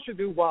 or y'all should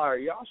do Y, or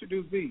y'all should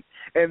do Z.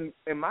 And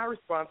my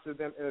response to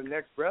them in the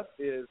next breath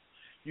is,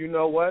 you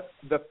know what?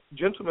 The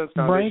Gentleman's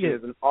Foundation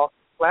is an awesome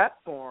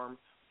platform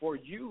for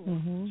you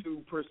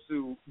to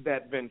pursue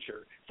that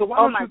venture. So why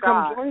don't you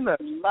come join us?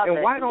 And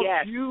why don't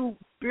you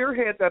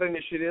spearhead that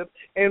initiative,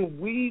 and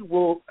we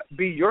will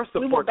be your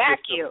support we will back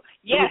system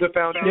you. through the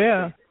foundation.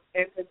 Yeah.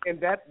 And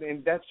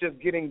that's just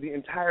getting the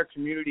entire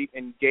community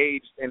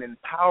engaged and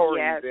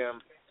empowering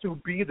them to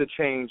be the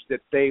change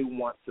that they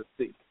want to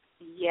see.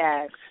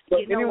 Yes. So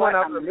anyone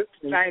out there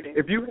listening,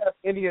 if you have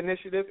any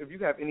initiative, if you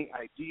have any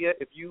idea,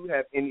 if you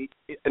have an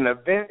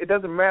event, it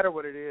doesn't matter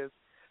what it is,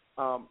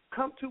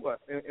 come to us,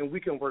 and we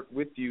can work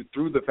with you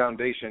through the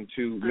foundation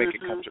to make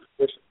it come to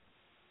fruition.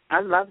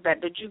 I love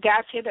that. Did you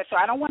guys hear that? So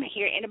I don't want to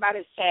hear anybody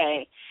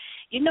say,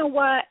 you know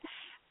what,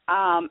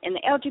 in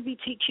the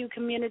LGBTQ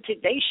community,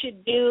 they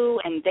should do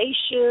and they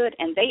should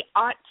and they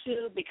ought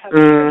to, because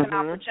there's an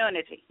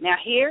opportunity. Now,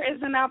 here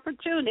is an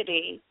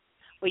opportunity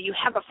where you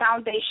have a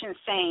foundation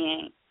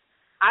saying,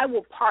 I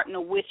will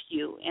partner with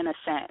you in a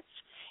sense.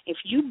 If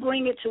you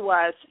bring it to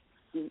us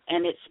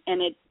and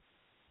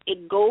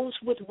it goes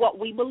with what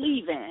we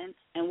believe in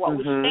and what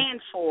we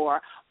stand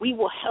for, we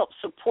will help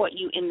support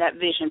you in that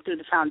vision through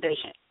the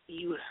foundation.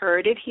 You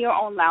heard it here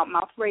on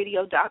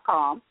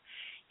LouddMouthRadio.com.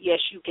 Yes,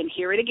 you can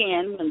hear it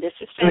again when this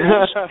is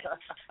finished.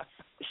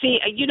 See,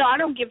 I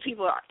don't give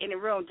people in the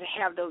room to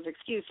have those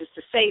excuses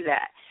to say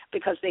that,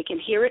 because they can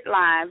hear it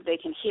live, they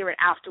can hear it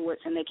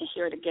afterwards, and they can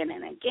hear it again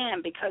and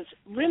again, because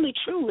really,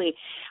 truly,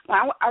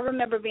 I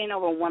remember being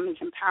over a women's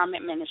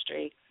empowerment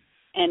ministry,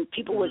 and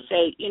people would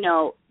say,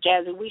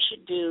 Jazzy, we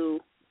should do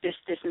this,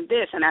 this, and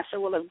this. And I said,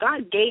 well, if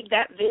God gave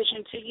that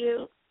vision to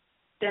you,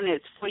 then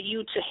it's for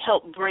you to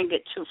help bring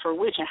it to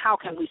fruition. How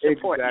can we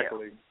support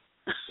you?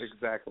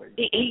 Exactly.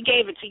 He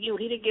gave it to you.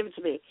 He didn't give it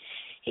to me.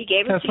 He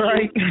gave it to you.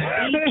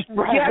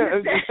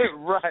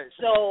 Right.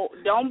 So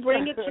don't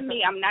bring it to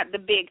me. I'm not the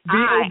big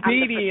I. I'm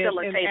the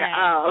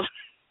facilitator of.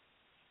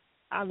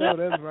 I know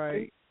that's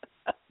right.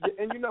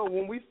 And,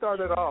 when we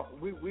started off,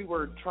 we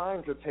were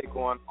trying to take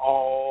on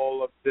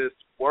all of this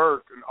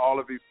work and all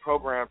of these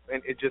programs,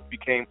 and it just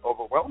became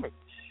overwhelming.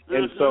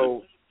 And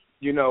so,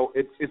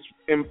 it's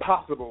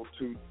impossible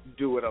to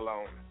do it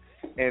alone.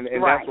 And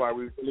that's why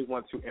we really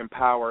want to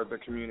empower the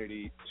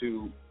community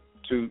to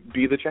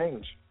be the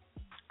change.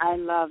 I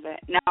love it.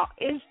 Now,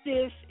 is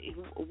this,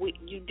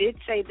 you did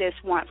say this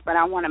once, but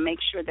I want to make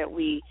sure that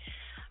we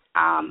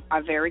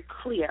are very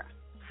clear.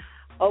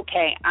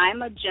 Okay,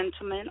 I'm a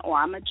gentleman or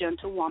I'm a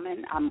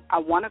gentlewoman. I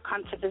want to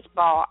come to this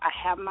ball. I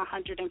have my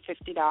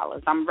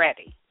 $150. I'm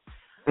ready.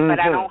 But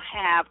I don't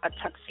have a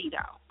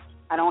tuxedo.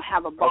 I don't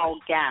have a ball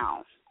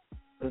gown.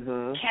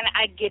 Can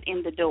I get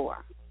in the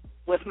door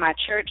with my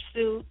church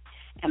suit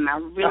and my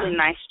really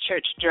nice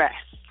church dress?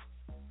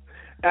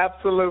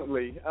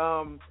 Absolutely.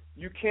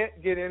 You can't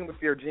get in with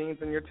your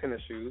jeans and your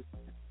tennis shoes.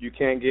 You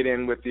can't get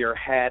in with your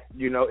hat.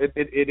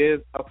 It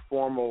is a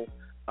formal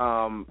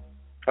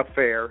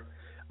affair.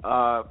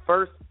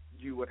 First,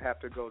 you would have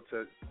to go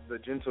to the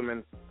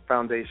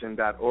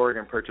gentlemanfoundation.org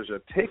and purchase a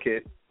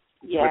ticket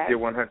with your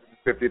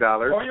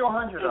 $150. Or your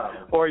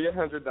 $100. Or your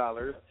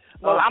 $100.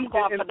 Well, I'm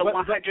going for the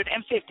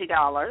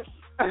 $150.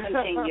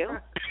 Continue.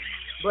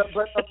 But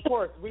of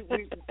course,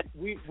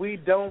 we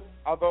don't,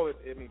 although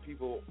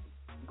people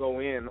go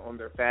in on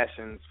their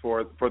fashions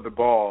for the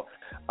ball,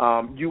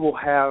 you will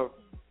have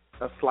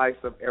a slice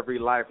of every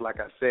life, like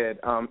I said.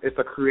 It's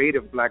a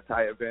creative black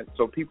tie event,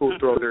 so people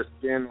throw their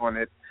spin on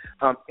it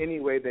any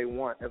way they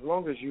want. As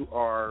long as you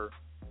are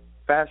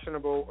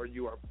fashionable or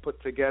you are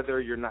put together,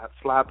 you're not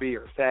sloppy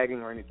or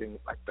sagging or anything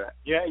like that.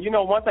 Yeah,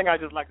 one thing I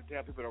just like to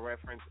tell people to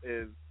reference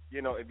is,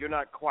 if you're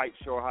not quite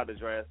sure how to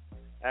dress,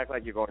 act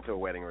like you're going to a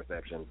wedding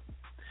reception.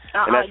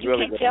 You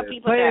can't tell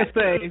people that.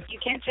 You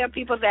can't tell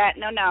people that.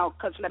 No,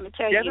 because let me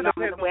tell you, I'm in the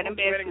wedding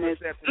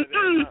business.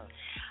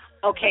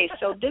 Okay,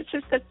 so this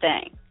is the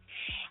thing.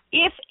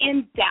 If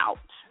in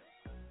doubt,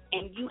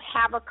 and you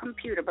have a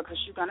computer,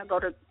 because you're going to go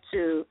to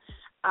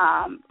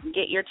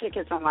get your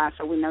tickets online,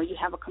 so we know you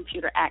have a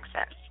computer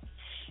access,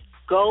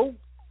 go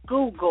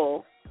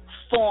Google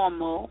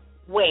formal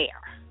wear.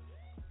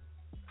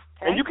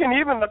 Okay. And you can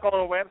even look on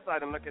the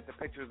website and look at the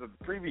pictures of the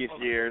previous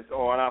years,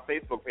 or on our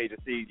Facebook page to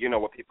see,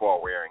 what people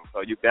are wearing.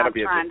 So that'll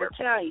be a good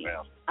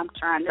reference. I'm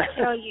trying to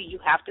tell you. You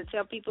have to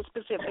tell people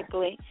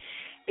specifically,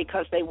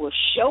 because they will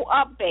show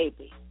up,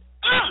 baby.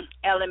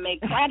 Ellen May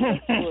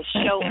Craddock will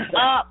show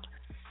up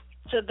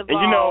to the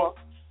ball.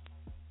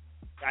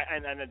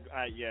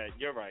 Yeah,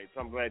 you're right.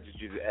 So I'm glad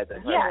you add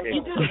that. Yeah,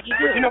 you do.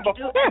 And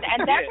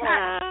that's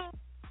not.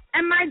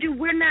 And mind you,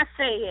 we're not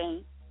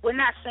saying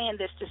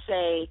this to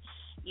say,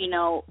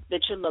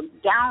 that you look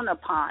down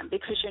upon,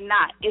 because you're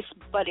not.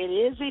 But it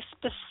is a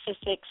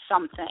specific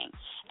something,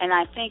 and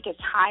I think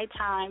it's high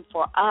time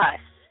for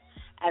us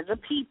as a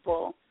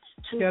people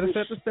to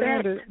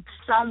respect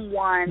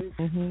someone's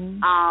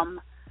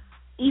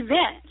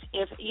event.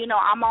 If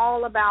I'm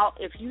all about,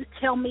 if you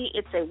tell me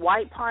it's a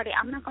white party,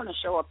 I'm not going to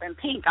show up in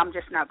pink. I'm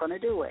just not going to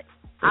do it.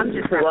 I'm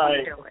just not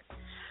going to do it.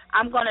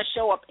 I'm going to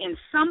show up in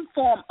some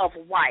form of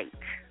white.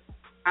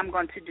 I'm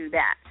going to do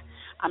that.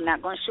 I'm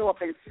not going to show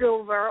up in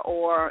silver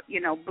or,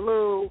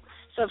 blue,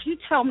 So if you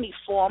tell me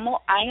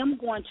formal, I am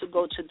going to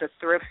go to the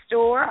thrift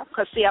store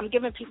because, see, I'm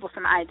giving people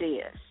some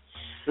ideas.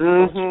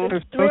 Mm-hmm.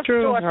 The thrift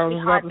store,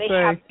 sweetheart, they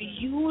have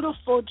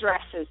beautiful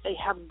dresses. They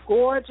have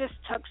gorgeous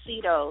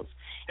tuxedos.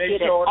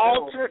 Get it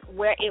altered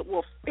where it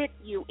will fit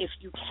you if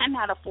you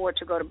cannot afford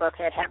to go to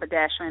Buckhead,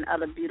 Haberdashery, and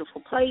other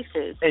beautiful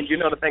places. And you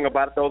know the thing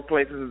about those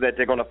places is that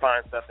they're going to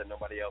find stuff that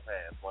nobody else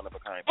has, one of a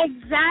kind.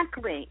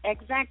 Exactly.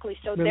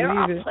 So there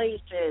are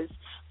places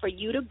for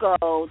you to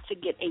go to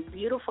get a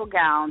beautiful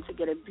gown, to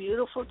get a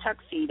beautiful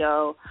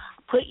tuxedo,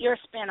 put your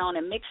spin on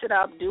it, mix it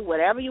up, do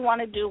whatever you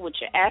want to do with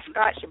your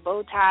ascots, your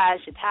bow ties,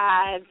 your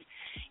ties,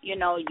 you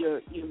know,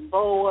 your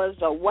boas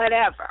or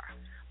whatever.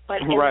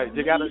 But right,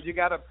 you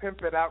gotta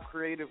pimp it out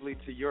creatively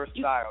to your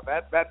style.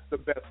 That's the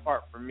best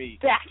part for me.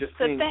 Just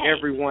seeing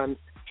everyone,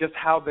 just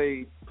how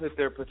they put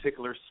their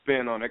particular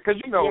spin on it.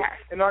 Because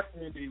in our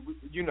community,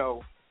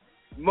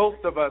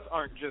 most of us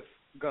aren't just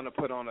gonna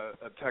put on a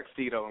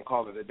tuxedo and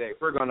call it a day.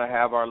 We're gonna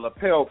have our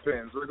lapel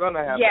pins. We're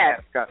gonna have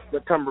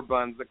the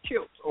cummerbunds, the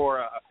kilts, or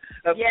a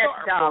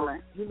scarf.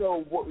 Darling.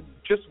 Or,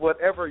 just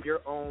whatever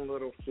your own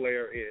little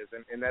flair is,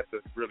 and that's a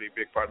really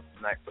big part of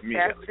the night for me.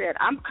 That's it.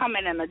 I'm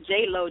coming in a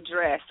J-Lo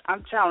dress.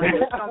 I'm telling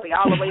you, it's gonna be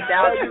all the way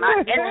down to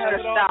my extra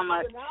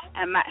stomach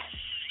and my.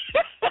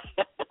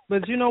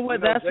 But you know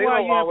what? That's why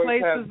you have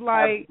places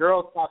like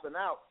girls popping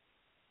out.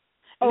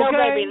 Okay. No,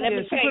 baby, let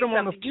me tell you something.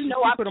 I'm kidding.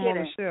 On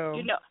the show.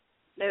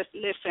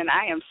 Listen,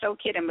 I am so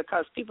kidding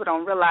because people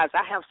don't realize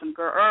I have some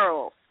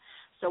girls.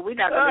 So we're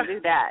not going to do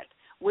that.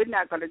 We're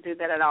not going to do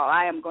that at all.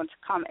 I am going to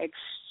come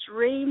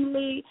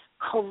extremely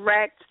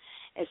correct,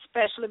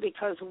 especially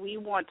because we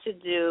want to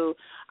do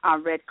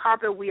red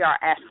carpet. We are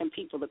asking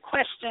people the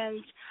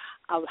questions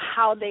of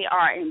how they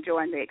are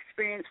enjoying the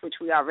experience, which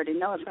we already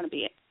know is going to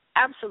be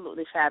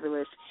absolutely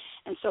fabulous.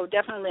 And so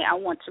definitely I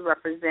want to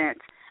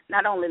represent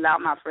not only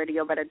LouddMouth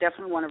Radio, but I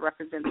definitely want to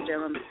represent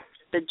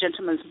the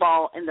Gentleman's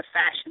Ball in the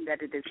fashion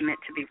that it is meant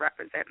to be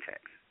represented.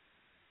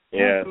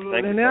 Yeah,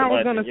 and then I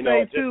was going to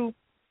say, too,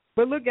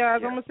 but look,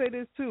 guys, I'm going to say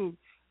this, too.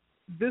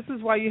 This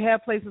is why you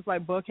have places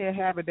like Buckhead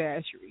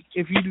Haberdashery.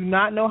 If you do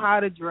not know how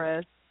to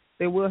dress,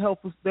 they will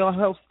help. They'll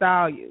help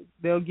style you.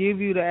 They'll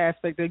give you the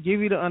aspect. They'll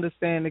give you the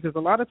understanding, because a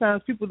lot of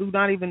times people do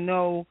not even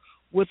know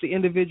what the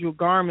individual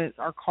garments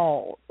are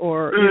called,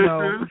 or,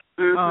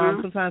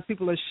 sometimes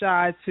people are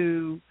shy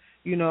to,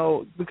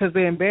 because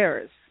they're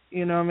embarrassed.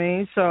 You know what I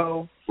mean?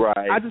 So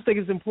I just think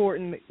it's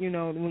important,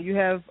 when you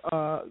have,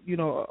 a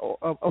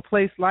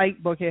place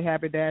like Buckhead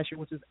Haberdashery,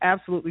 which is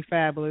absolutely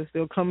fabulous.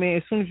 They'll come in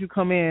as soon as you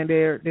come in.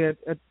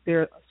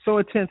 They're so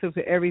attentive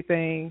to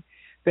everything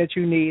that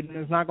you need, and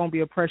it's not going to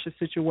be a pressure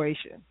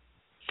situation.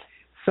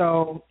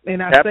 So,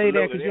 and I say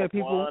that because you have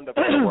people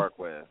wonderful to work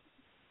with.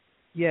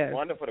 Yes.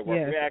 Wonderful to work.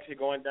 Yes. We're actually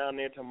going down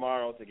there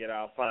tomorrow to get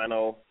our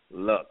final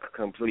look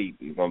complete.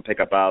 We're going to pick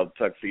up our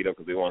tuxedo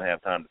because we won't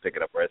have time to pick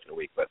it up the rest of the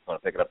week, but we're going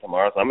to pick it up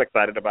tomorrow, so I'm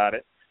excited about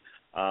it.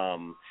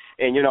 And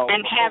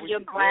have your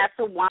glass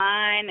of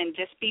wine and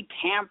just be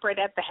pampered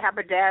at the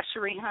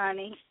haberdashery,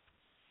 honey.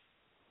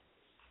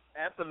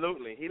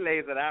 Absolutely. He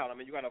lays it out. I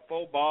mean, you got a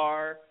full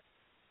bar,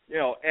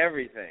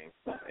 everything.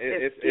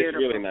 It's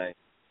really nice.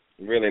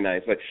 Really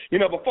nice. But,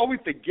 before we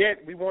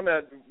forget, we want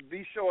to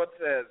be sure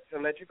to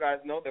let you guys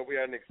know that we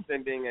are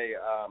extending a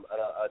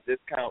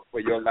discount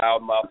for your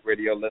LouddMouth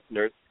Radio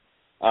listeners.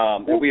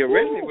 And we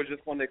originally were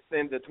just going to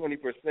extend the 20%,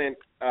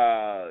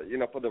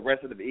 for the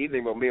rest of the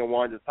evening, but me and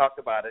Juan just talked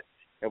about it.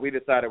 And we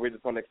decided we're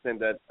just going to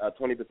extend that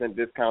 20%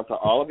 discount to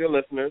all of your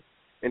listeners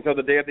until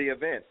the day of the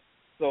event.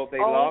 So if they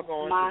log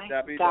on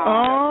to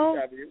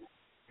www.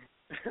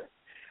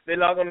 They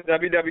log on to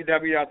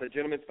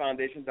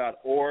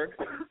www.thegentleman'sfoundation.org,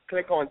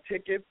 click on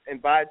tickets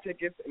and buy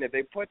tickets, and if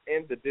they put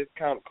in the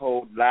discount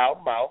code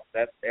LouddMouth,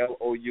 that's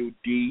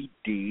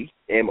LOUDDMOUTH.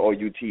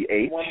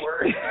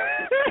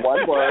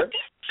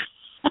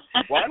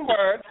 One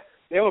word.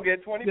 They will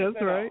get 20% That's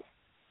right.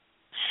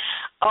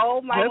 off.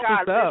 Oh, my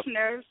God,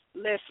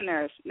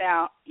 listeners.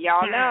 Now,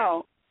 y'all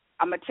know,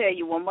 I'm going to tell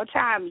you one more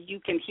time, you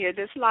can hear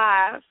this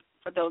live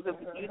for those of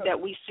you that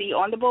we see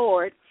on the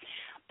board.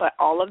 But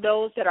all of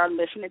those that are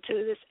listening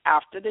to this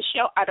after the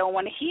show, I don't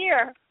want to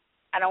hear.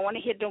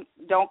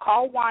 Don't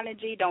call Juan and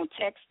G. Don't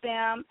text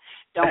them.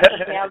 Don't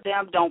email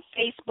them. Don't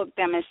Facebook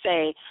them and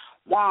say,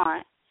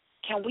 Juan,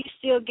 can we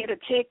still get a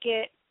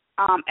ticket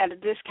at a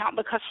discount?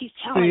 Because he's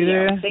telling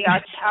you. They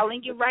are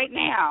telling you right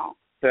now.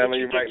 And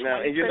you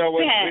know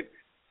what?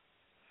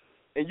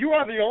 And you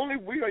are the only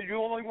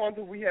ones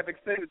that we have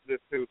extended this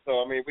to.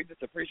 So, I mean, we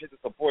just appreciate the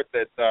support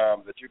that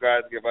you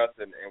guys give us,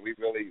 and we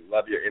really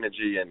love your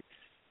energy, and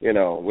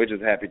we're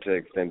just happy to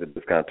extend the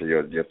discount to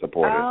your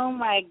supporters. Oh,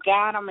 my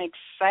God, I'm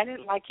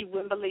excited like you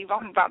wouldn't believe.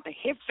 I'm about to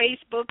hit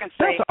Facebook and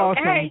say, that's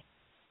awesome.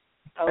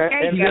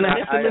 Okay, you're going to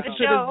listen to this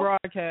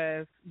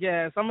broadcast.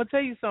 Yes, I'm going to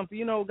tell you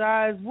something.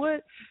 Guys,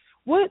 what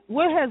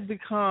has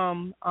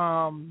become,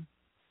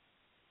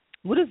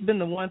 what has been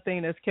the one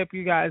thing that's kept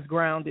you guys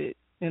grounded?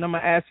 And I'm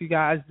going to ask you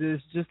guys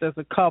this just as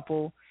a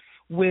couple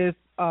with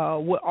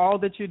all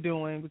that you're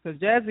doing, because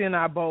Jazzy and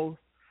I both,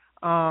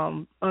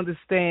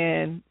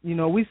 understand,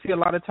 we see a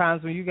lot of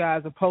times when you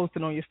guys are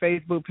posting on your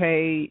Facebook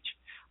page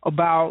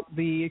about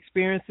the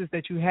experiences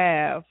that you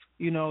have,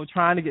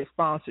 trying to get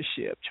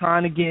sponsorship,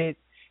 trying to get,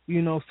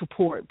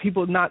 support.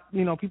 People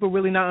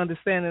really not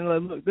understanding,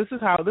 look, this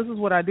is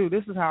what I do.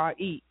 This is how I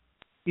eat,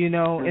 and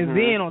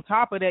then on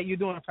top of that, you're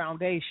doing a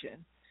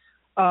foundation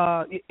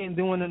and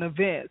doing an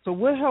event. So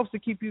what helps to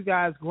keep you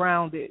guys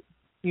grounded,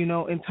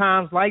 in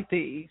times like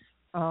these,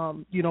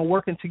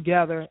 working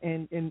together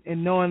and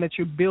knowing that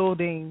you're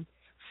building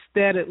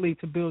steadily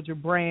to build your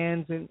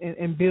brands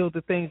and build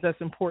the things that's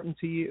important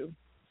to you?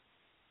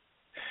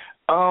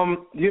 For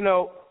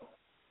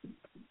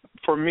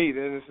me,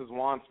 this is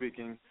Juan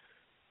speaking,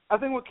 I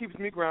think what keeps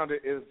me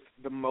grounded is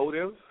the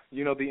motive,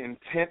 the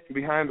intent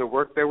behind the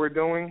work that we're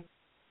doing.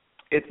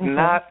 It's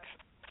not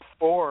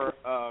for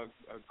a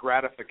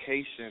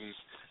gratification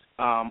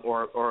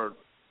or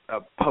a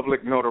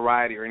public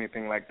notoriety or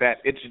anything like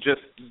that. It's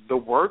just the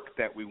work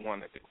that we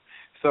want to do.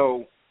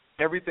 So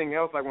everything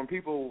else, like when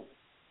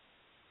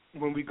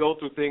we go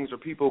through things or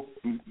people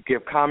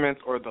give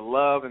comments or the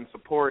love and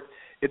support,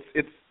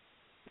 it's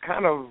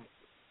kind of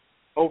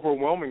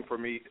overwhelming for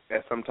me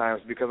at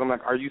sometimes, because I'm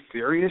like, are you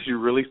serious? You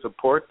really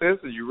support this?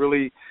 Do you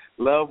really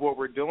love what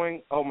we're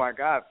doing? Oh, my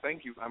God,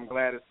 thank you. I'm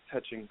glad it's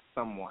touching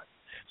someone.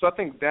 So I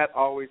think that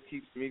always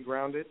keeps me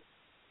grounded.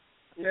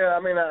 Yeah,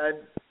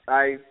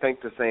 I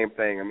think the same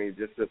thing.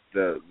 Just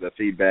the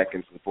feedback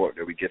and support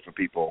that we get from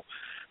people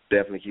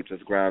definitely keeps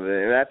us grounded.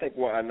 And I think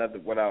what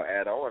I'll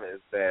add on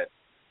is that,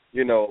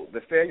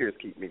 the failures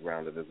keep me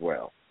grounded as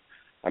well.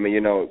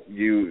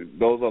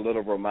 Those are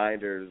little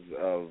reminders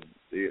of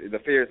the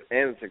fears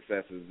and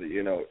successes.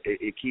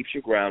 It keeps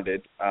you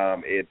grounded.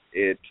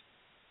 It's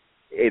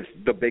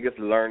the biggest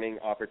learning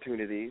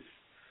opportunities.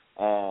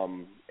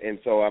 And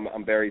so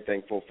I'm very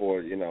thankful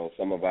for,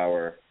 some of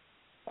our,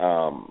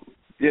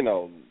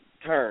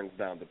 turns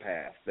down the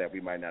path that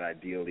we might not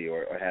ideally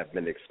or have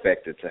been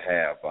expected to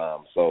have.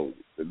 So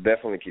it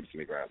definitely keeps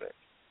me grounded.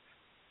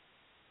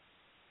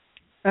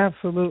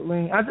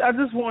 Absolutely. I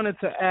just wanted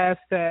to ask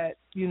that,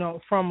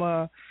 from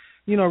a,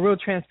 real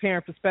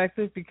transparent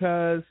perspective,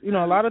 because, a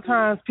lot of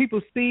times people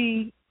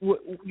see,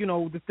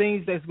 the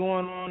things that's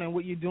going on and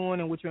what you're doing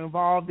and what you're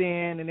involved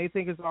in, and they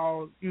think it's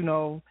all,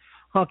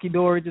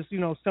 hunky-dory, just,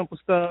 simple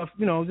stuff,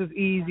 just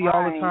easy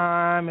all the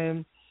time,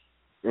 and,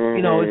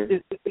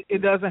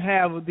 it doesn't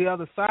have the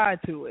other side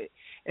to it.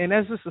 And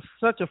that's just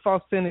such a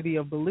falsity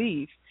of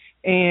belief.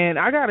 And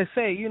I got to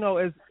say,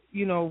 as,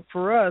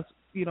 for us,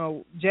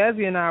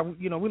 Jazzy and I,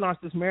 we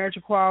launched this marriage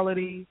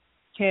equality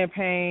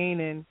campaign,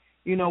 and,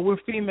 we're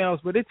females,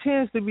 but it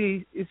tends to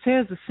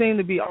seem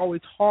to be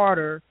always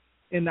harder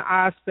on the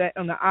eyes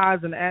and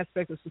the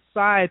aspect of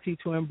society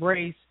to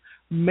embrace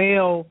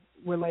male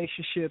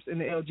relationships in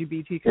the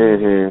LGBT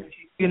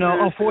community,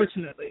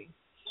 unfortunately.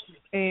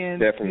 And,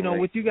 definitely.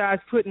 with you guys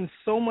putting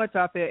so much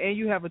out there, and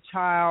you have a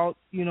child,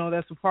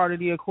 that's a part of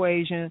the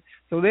equation.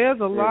 So there's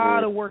a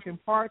lot of working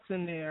parts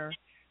in there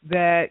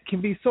that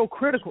can be so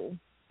critical,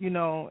 and,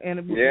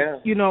 and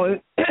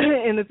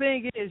the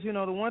thing is,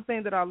 the one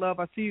thing that I love,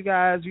 I see you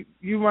guys,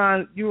 you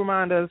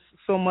remind us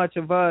so much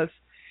of us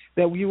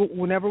that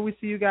whenever we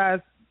see you guys,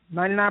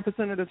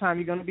 99% of the time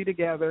you're going to be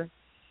together.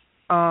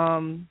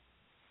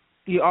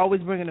 You're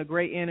always bringing a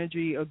great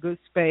energy, a good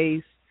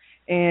space.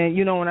 And,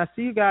 when I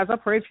see you guys, I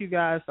pray for you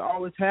guys to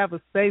always have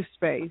a safe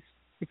space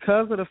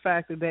because of the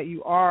fact that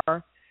you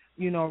are,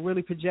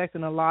 really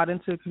projecting a lot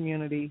into the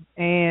community,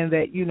 and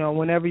that,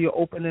 whenever you're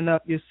opening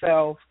up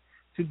yourself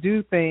to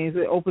do things,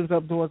 it opens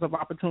up doors of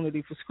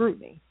opportunity for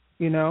scrutiny,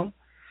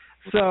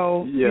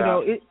 So,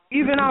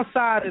 even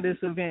outside of this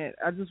event,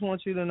 I just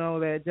want you to know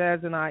that Jazz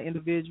and I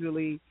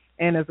individually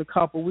and as a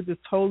couple, we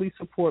just totally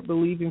support,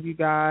 believe in you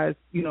guys.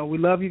 We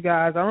love you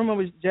guys. I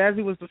remember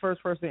Jazzy was the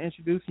first person to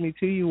introduce me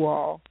to you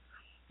all,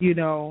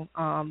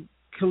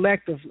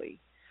 collectively.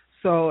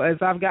 So as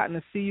I've gotten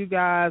to see you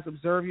guys,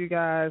 observe you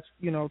guys,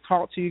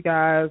 talk to you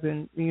guys,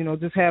 and,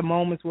 just have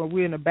moments where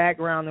we're in the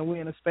background and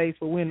we're in a space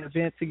where we're in an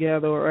event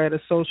together or at a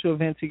social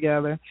event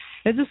together,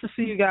 and just to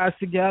see you guys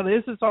together,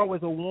 it's just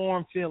always a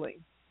warm feeling.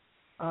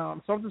 So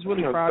I'm just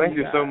really proud of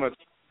you guys. Thank you so much.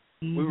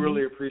 We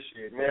really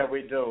appreciate it. Yeah,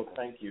 we do.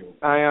 Thank you.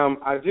 I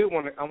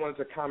wanted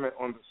to comment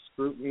on the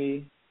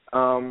scrutiny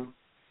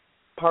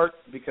part,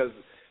 because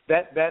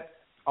that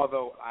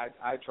although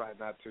I try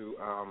not to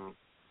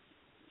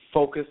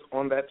focus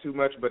on that too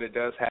much, but it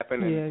does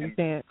happen. And you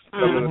can't.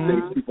 Some of the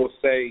things people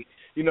say,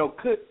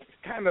 could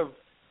kind of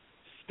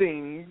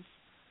stings,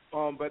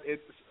 but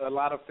it's a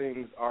lot of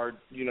things are,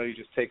 you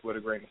just take with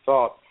a grain of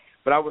salt.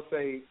 But I would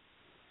say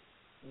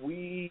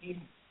we,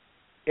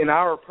 in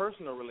our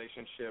personal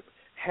relationship,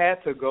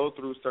 had to go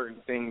through certain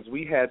things.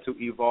 We had to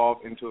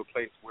evolve into a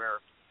place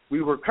where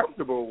we were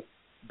comfortable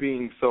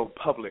being so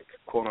public,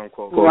 quote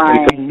unquote.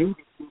 Right. We knew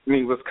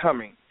scrutiny was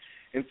coming.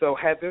 And so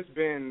had this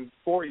been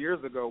 4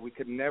 years ago, we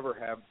could never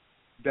have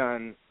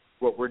done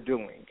what we're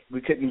doing.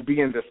 We couldn't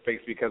be in this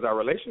space because our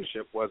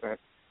relationship wasn't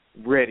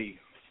ready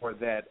for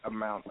that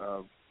amount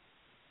of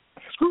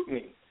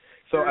scrutiny.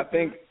 So I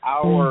think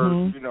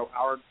our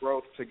our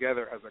growth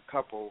together as a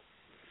couple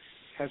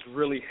has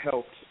really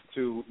helped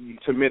to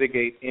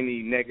mitigate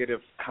any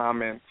negative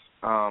comments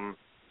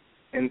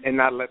and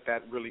not let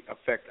that really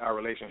affect our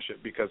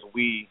relationship, because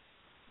we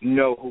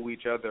know who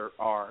each other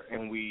are,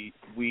 and we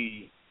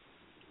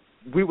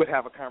would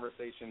have a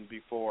conversation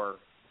before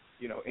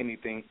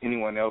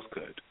anyone else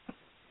could.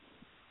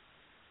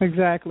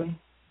 Exactly.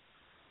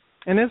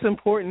 And it's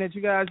important that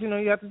you guys,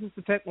 you have to just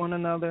protect one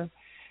another.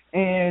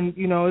 And,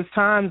 it's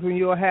times when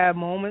you'll have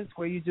moments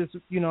where you just,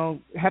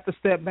 have to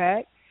step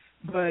back.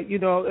 But,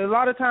 a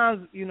lot of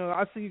times,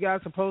 I see you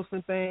guys are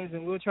posting things,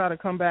 and we'll try to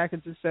come back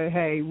and just say,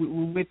 hey,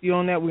 we're with you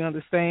on that. We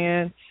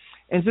understand.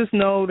 And just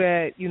know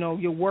that,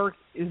 your work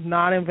is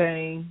not in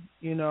vain.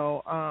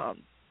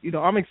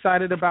 I'm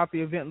excited about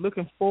the event,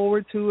 looking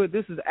forward to it.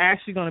 This is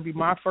actually going to be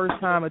my first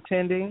time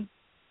attending.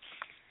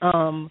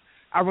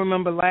 I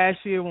remember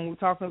last year when we were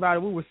talking about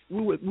it,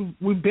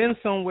 we've been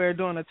somewhere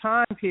during a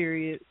time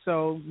period,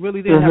 so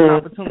really didn't have an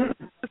opportunity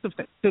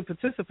to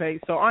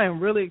participate. So I am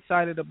really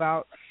excited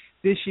about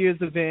this year's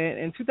event,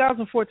 and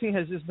 2014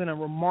 has just been a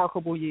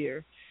remarkable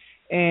year.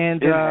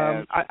 And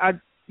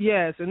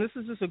yes, and this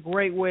is just a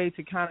great way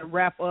to kind of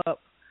wrap up,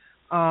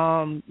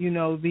 the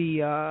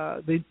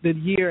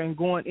year and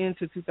going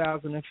into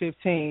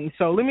 2015.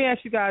 So let me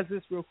ask you guys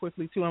this real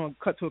quickly too. I'm gonna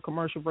cut to a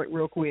commercial break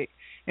real quick,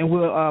 and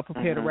we'll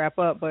prepare to wrap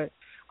up. But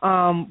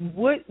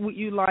what would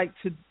you like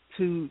to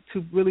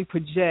really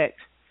project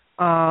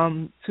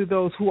to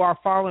those who are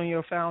following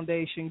your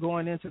foundation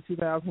going into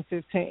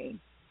 2015?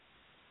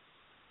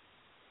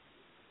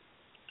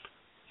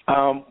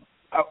 Our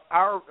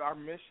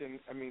mission,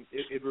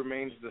 it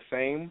remains the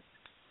same,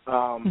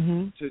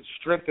 to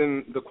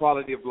strengthen the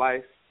quality of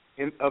life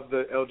of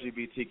the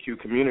LGBTQ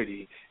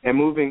community. And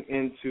moving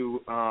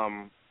into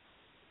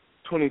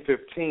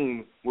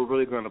 2015, we're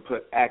really going to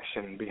put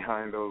action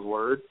behind those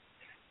words.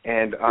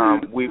 And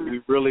we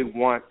really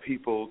want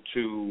people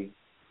to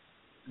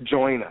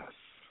join us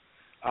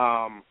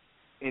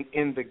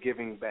in the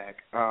giving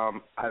back.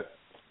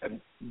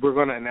 We're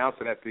going to announce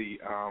it at the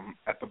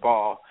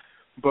ball.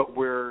 But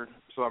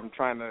so I'm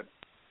trying to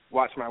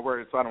watch my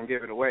words so I don't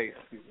give it away.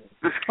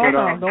 Hold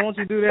on, don't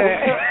you do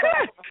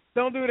that.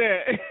 Don't do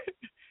that.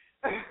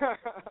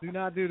 Do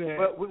not do that.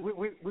 But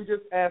we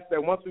just ask that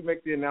once we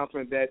make the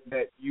announcement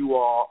that you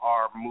all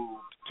are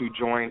moved to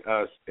join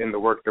us in the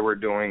work that we're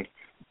doing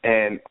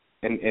and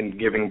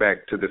giving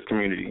back to this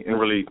community and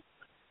really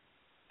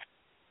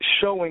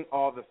showing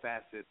all the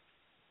facets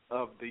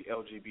of the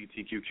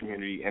LGBTQ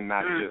community and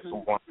not just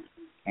one.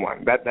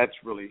 That's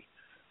really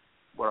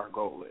what our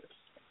goal is.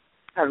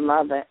 I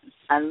love it.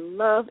 I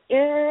love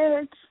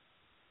it.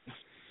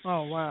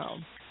 Oh, wow.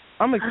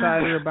 I'm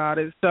excited about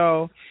it.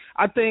 So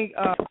I think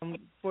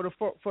for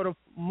the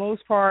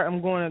most part,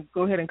 I'm going to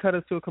go ahead and cut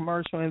us to a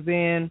commercial, and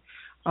then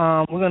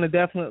we're going to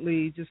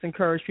definitely just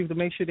encourage people to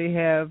make sure they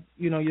have,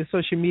 your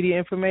social media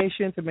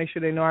information to make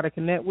sure they know how to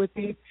connect with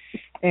you.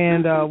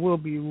 And we'll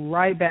be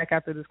right back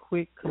after this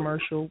quick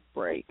commercial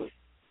break.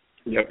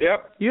 Yep.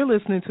 You're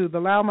listening to the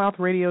LouddMouth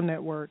Radio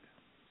Network.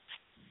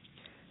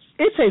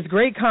 It takes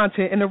great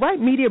content and the right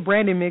media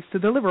branding mix to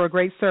deliver a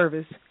great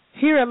service.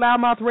 Here at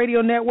LouddMouth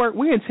Radio Network,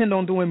 we intend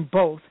on doing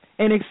both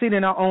and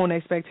exceeding our own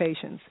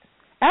expectations.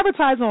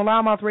 Advertising on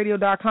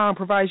LouddMouthRadio.com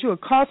provides you a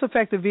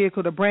cost-effective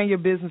vehicle to brand your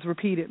business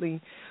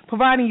repeatedly,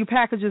 providing you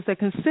packages that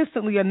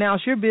consistently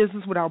announce your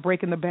business without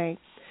breaking the bank.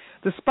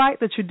 Despite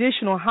the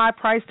traditional high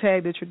price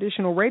tag that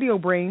traditional radio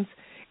brings,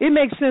 it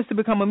makes sense to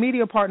become a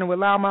media partner with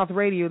LouddMouth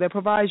Radio that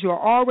provides you an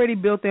already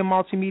built-in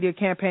multimedia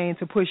campaign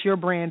to push your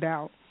brand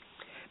out.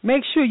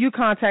 Make sure you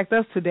contact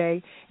us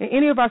today, and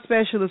any of our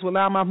specialists with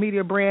LouddMouth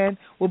Media Brand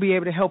will be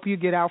able to help you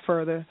get out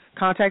further.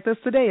 Contact us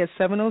today at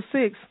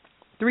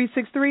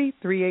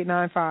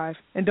 706-363-3895.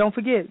 And don't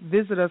forget,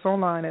 visit us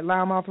online at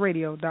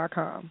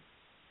LouddMouthRadio.com.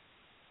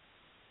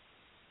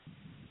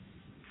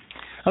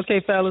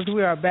 Okay, fellas,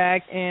 we are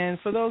back. And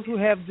for those who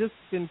have just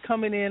been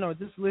coming in or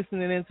just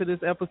listening into this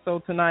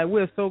episode tonight,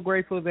 we're so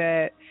grateful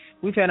that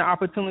we've had an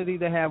opportunity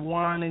to have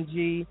Juan and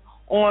G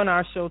on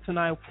our show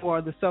tonight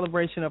for the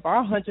celebration of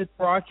our 100th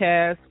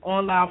broadcast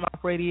on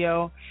LouddMouth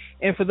Radio.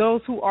 And for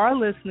those who are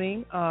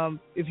listening,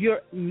 if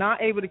you're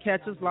not able to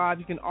catch us live,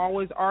 you can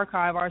always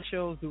archive our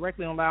shows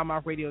directly on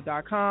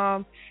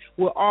LouddMouthRadio.com.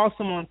 We're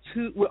also on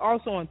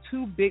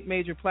two big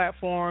major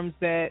platforms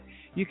that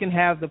you can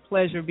have the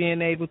pleasure of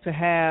being able to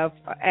have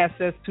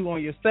access to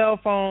on your cell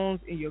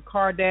phones, in your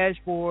car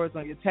dashboards,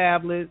 on your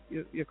tablets,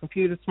 your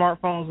computers,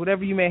 smartphones,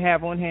 whatever you may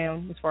have on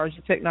hand as far as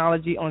your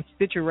technology, on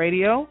Stitcher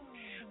Radio,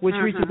 which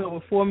reaches over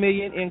 4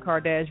 million in-car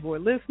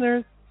dashboard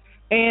listeners,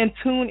 and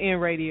TuneIn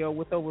Radio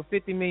with over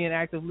 50 million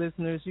active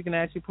listeners. You can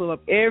actually pull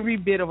up every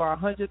bit of our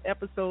 100th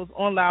episodes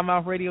on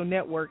LouddMouth Radio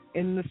Network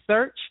in the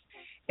search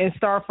and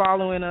start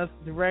following us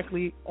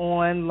directly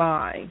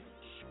online.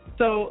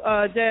 So,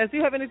 Jazz, do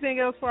you have anything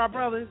else for our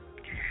brothers?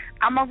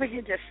 I'm over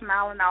here just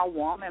smiling all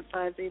warm and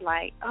fuzzy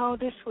like, oh,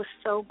 this was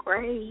so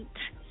great.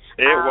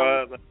 It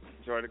was. I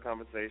enjoyed the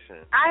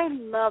conversation. I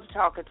love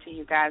talking to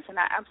you guys, and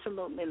I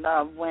absolutely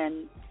love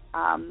when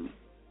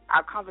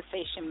our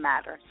conversation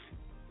matters.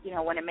 You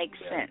know, when it makes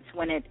sense,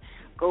 when it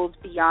goes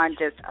beyond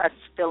just us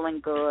feeling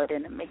good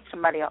and it makes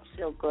somebody else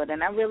feel good.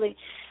 And I really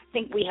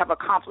think we have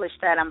accomplished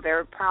that. I'm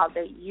very proud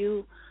that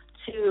you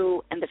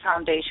two and the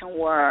foundation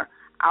were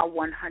our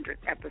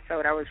 100th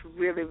episode. I was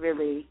really,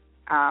 really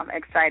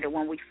excited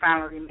when we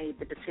finally made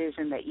the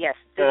decision that, yes,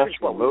 this is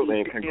what we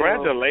need to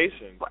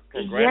Congratulations. do.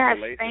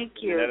 Congratulations. Yes,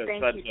 thank you.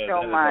 Thank you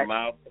so much. That is a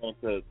milestone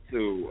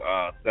to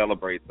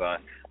celebrate.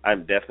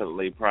 I'm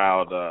definitely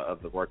proud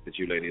of the work that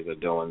you ladies are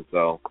doing.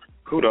 So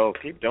kudos.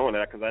 Keep doing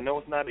that because I know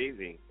it's not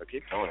easy, but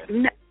keep doing it.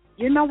 No,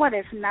 you know what?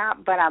 It's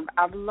not, but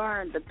I've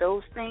learned that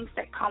those things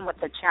that come with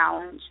the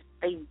challenge,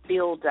 they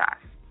build us.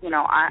 You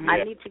know,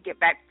 I need to get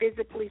back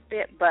physically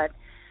fit, but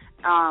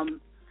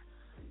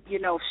you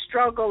know,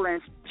 struggle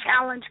and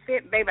challenge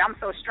fit, baby. I'm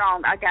so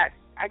strong. I got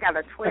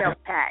a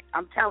 12-pack.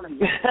 I'm telling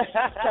you.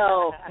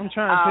 So I'm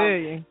trying to tell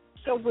you.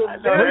 So we're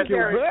very,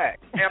 very.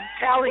 I'm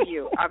telling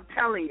you.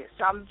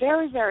 So I'm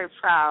very, very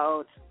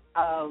proud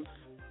of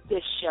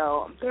this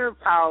show. I'm very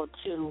proud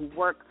to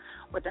work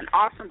with an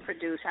awesome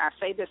producer. I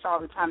say this all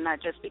the time,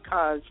 not just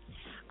because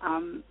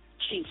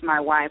she's my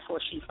wife or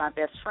she's my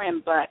best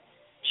friend, but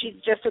she's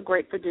just a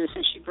great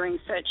producer. She brings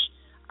such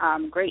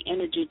great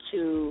energy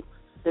to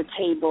the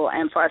table,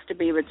 and for us to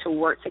be able to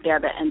work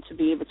together and to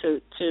be able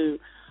to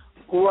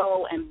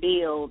grow and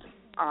build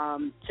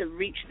to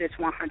reach this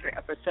 100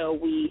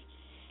 episode. We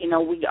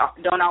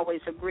don't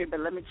always agree, but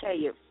let me tell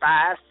you,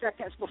 5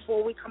 seconds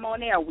before we come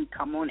on air, we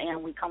come on air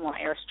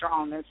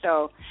strong. And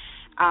so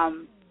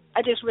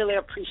I just really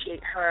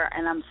appreciate her,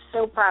 and I'm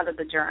so proud of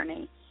the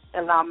journey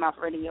that LouddMouth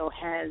Radio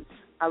has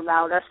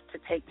allowed us to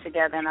take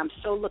together, and I'm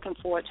so looking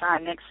forward to our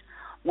next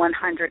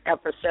 100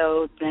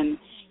 episodes. And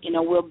you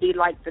know, we'll be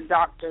like the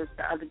doctors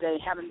the other day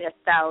having their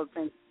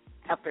 1,000th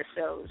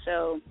episode.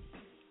 So,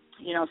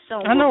 you know,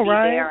 soon we'll be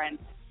there. And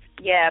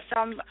so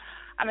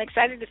I'm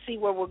excited to see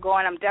where we're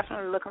going. I'm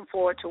definitely looking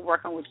forward to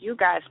working with you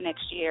guys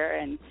next year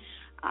and,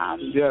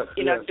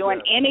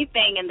 doing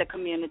anything in the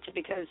community,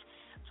 because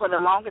for the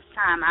longest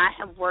time I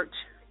have worked,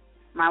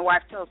 my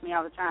wife tells me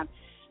all the time,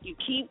 you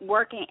keep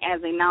working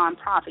as a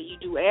nonprofit. You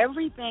do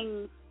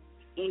everything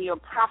in your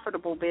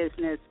profitable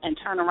business and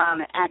turn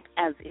around and act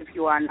as if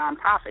you are a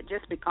nonprofit.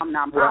 Just become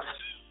nonprofit.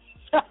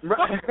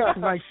 Right.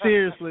 Like,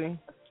 seriously.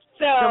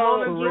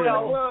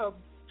 So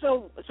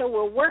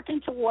we're working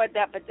toward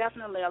that, but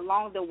definitely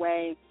along the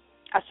way,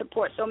 I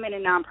support so many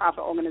nonprofit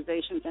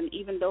organizations, and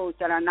even those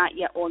that are not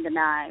yet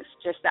organized.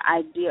 Just the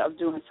idea of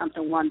doing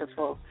something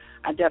wonderful,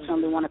 I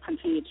definitely want to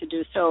continue to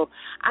do. So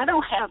I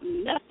don't have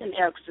nothing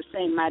else to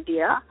say, my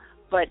dear,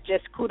 but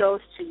just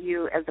kudos to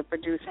you as a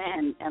producer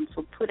and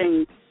for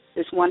putting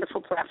this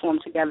wonderful platform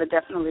together,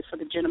 definitely for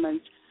the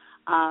Gentlemen's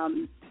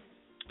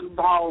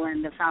Ball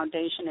and the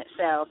foundation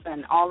itself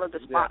and all of the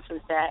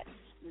sponsors that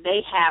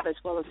they have, as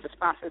well as the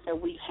sponsors that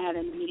we've had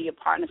and the media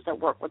partners that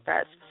work with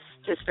us.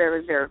 Just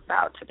very, very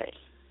proud today.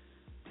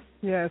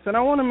 Yes, and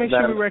I want to make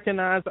sure we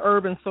recognize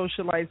Urban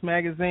Socialites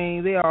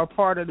magazine. They are a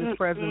part of this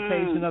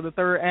presentation of the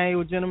 3rd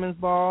Annual Gentlemen's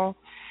Ball.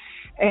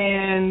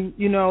 And,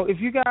 you know, if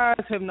you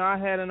guys have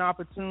not had an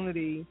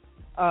opportunity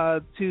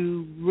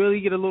to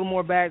really get a little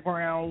more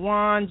background,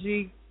 Juan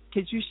G.,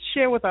 could you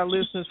share with our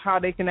listeners how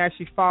they can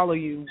actually follow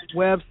you?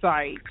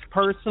 Website,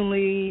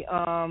 personally,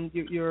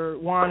 your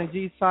Juan and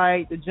G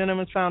site, the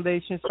Gentlemen's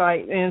Foundation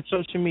site, and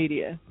social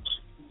media.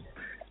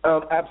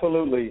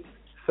 Absolutely.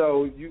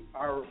 So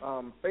our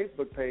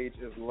Facebook page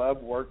is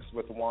Love Works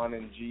with Juan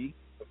and G.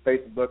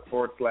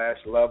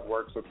 Facebook.com/Love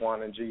Works with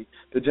Juan and G.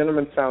 The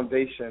Gentlemen's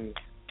Foundation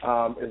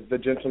is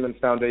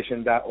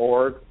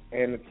thegentlemanfoundation.org,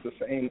 and it's the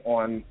same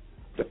on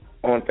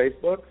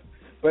Facebook.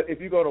 But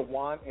if you go to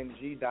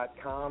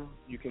juanandg.com,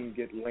 you can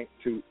get linked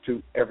to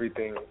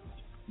everything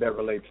that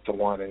relates to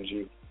Juan and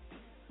G.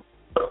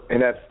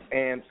 And that's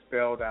and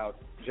spelled out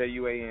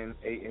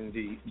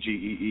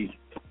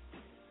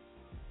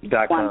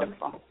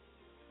JUANANDGEE.com.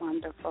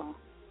 Wonderful.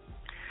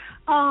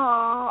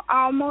 Oh,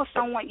 almost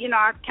someone,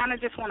 I kind of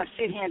just want to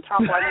sit here and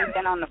talk while you've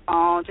been on the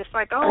phone. Just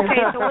like,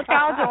 okay, so what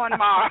y'all doing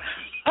tomorrow?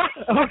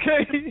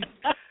 Okay.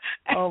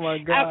 Oh, my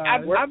God.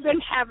 I've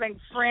been having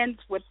friends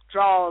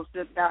withdrawals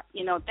that,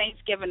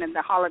 Thanksgiving and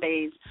the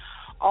holidays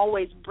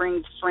always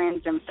brings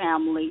friends and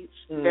families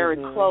very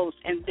close.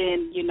 And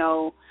then,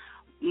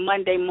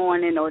 Monday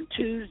morning or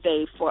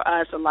Tuesday for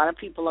us, a lot of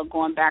people are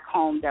going back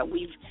home that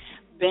we've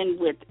been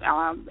with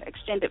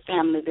extended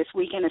family this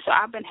weekend. And so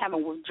I've been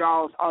having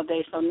withdrawals all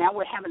day. So now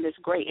we're having this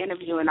great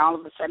interview, and all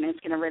of a sudden it's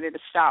getting ready to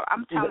stop.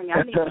 I'm telling you,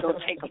 I need to go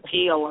take a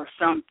pill or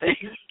something.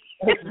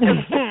 You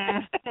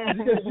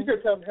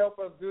could come help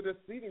us do this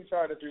seating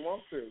chart if you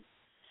want to.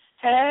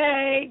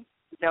 Hey,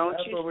 don't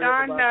you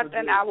start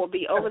nothing. I will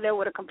be over there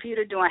with a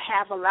computer doing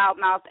half a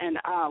LouddMouth and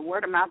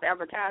word-of-mouth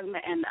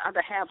advertisement and the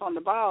other half on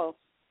the ball.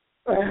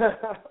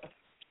 I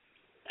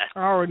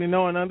already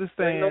know and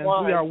understand.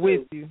 We are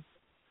with you.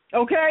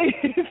 Okay.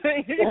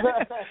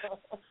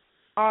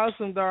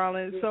 Awesome,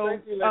 darling. So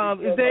is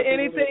there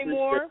anything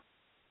more?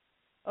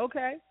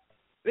 Okay.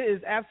 It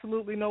is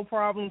absolutely no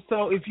problem.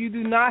 So if you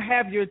do not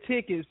have your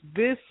tickets,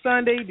 this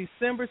Sunday,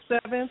 December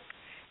 7th,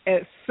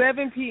 at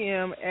 7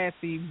 p.m. at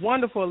the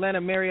wonderful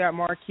Atlanta Marriott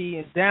Marquis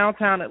in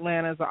downtown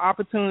Atlanta is an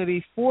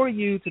opportunity for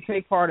you to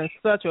take part in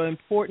such an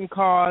important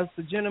cause.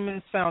 The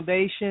Gentlemen's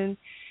Foundation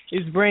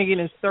is bringing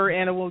its third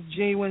annual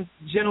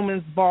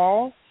Gentlemen's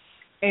Ball,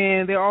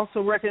 and they're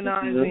also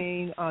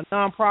recognizing a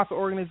nonprofit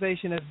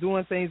organization that's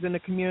doing things in the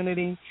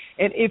community.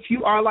 And if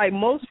you are like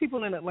most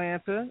people in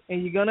Atlanta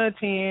and you're going to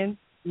attend,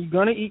 you're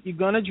going to eat, you're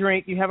going to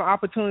drink, you have an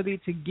opportunity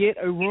to get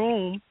a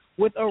room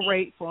with a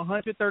rate for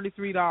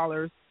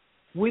 $133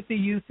 with the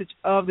usage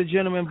of the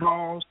Gentlemen's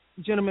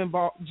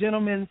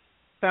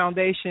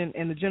Foundation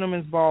and the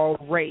Gentlemen's Ball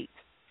rate,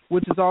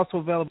 which is also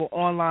available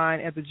online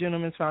at the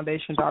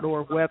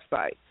gentlemensfoundation.org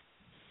website.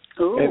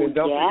 Ooh, and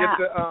don't forget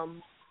to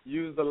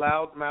use the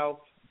LouddMouth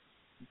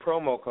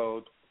promo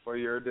code for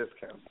your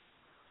discount.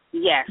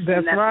 Yes, that's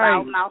and that's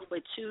right. LouddMouth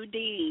with 2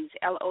 D's,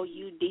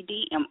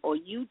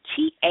 LOUDDMOUTH.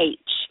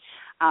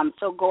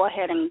 So go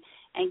ahead and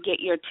get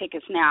your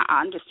tickets now.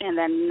 I understand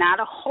there are not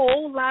a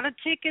whole lot of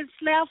tickets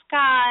left,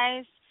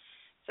 guys.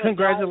 So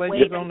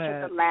congratulations don't wait on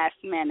until that. the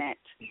last minute.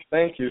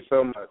 Thank you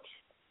so much.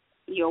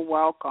 You're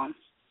welcome.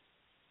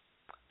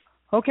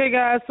 Okay,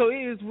 guys, so it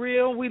is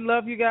real. We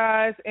love you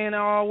guys, and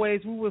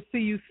always we will see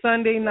you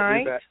Sunday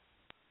night.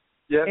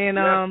 Yes,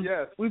 and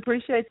yes. we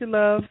appreciate your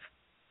love.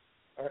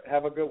 All right,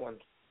 have a good one.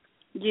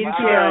 You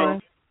too.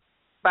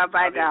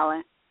 Bye-bye,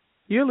 darling.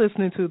 You're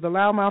listening to the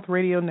LouddMouth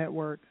Radio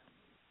Network.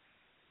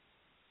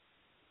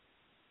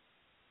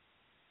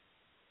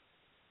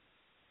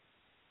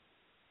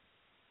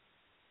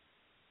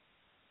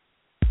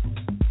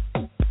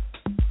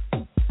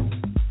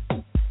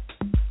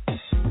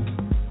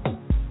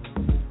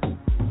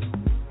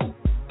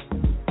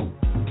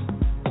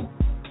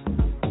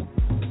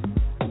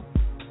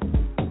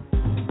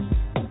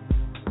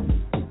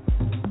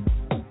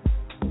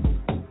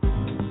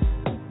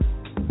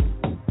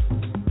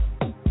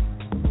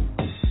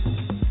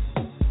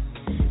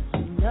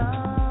 No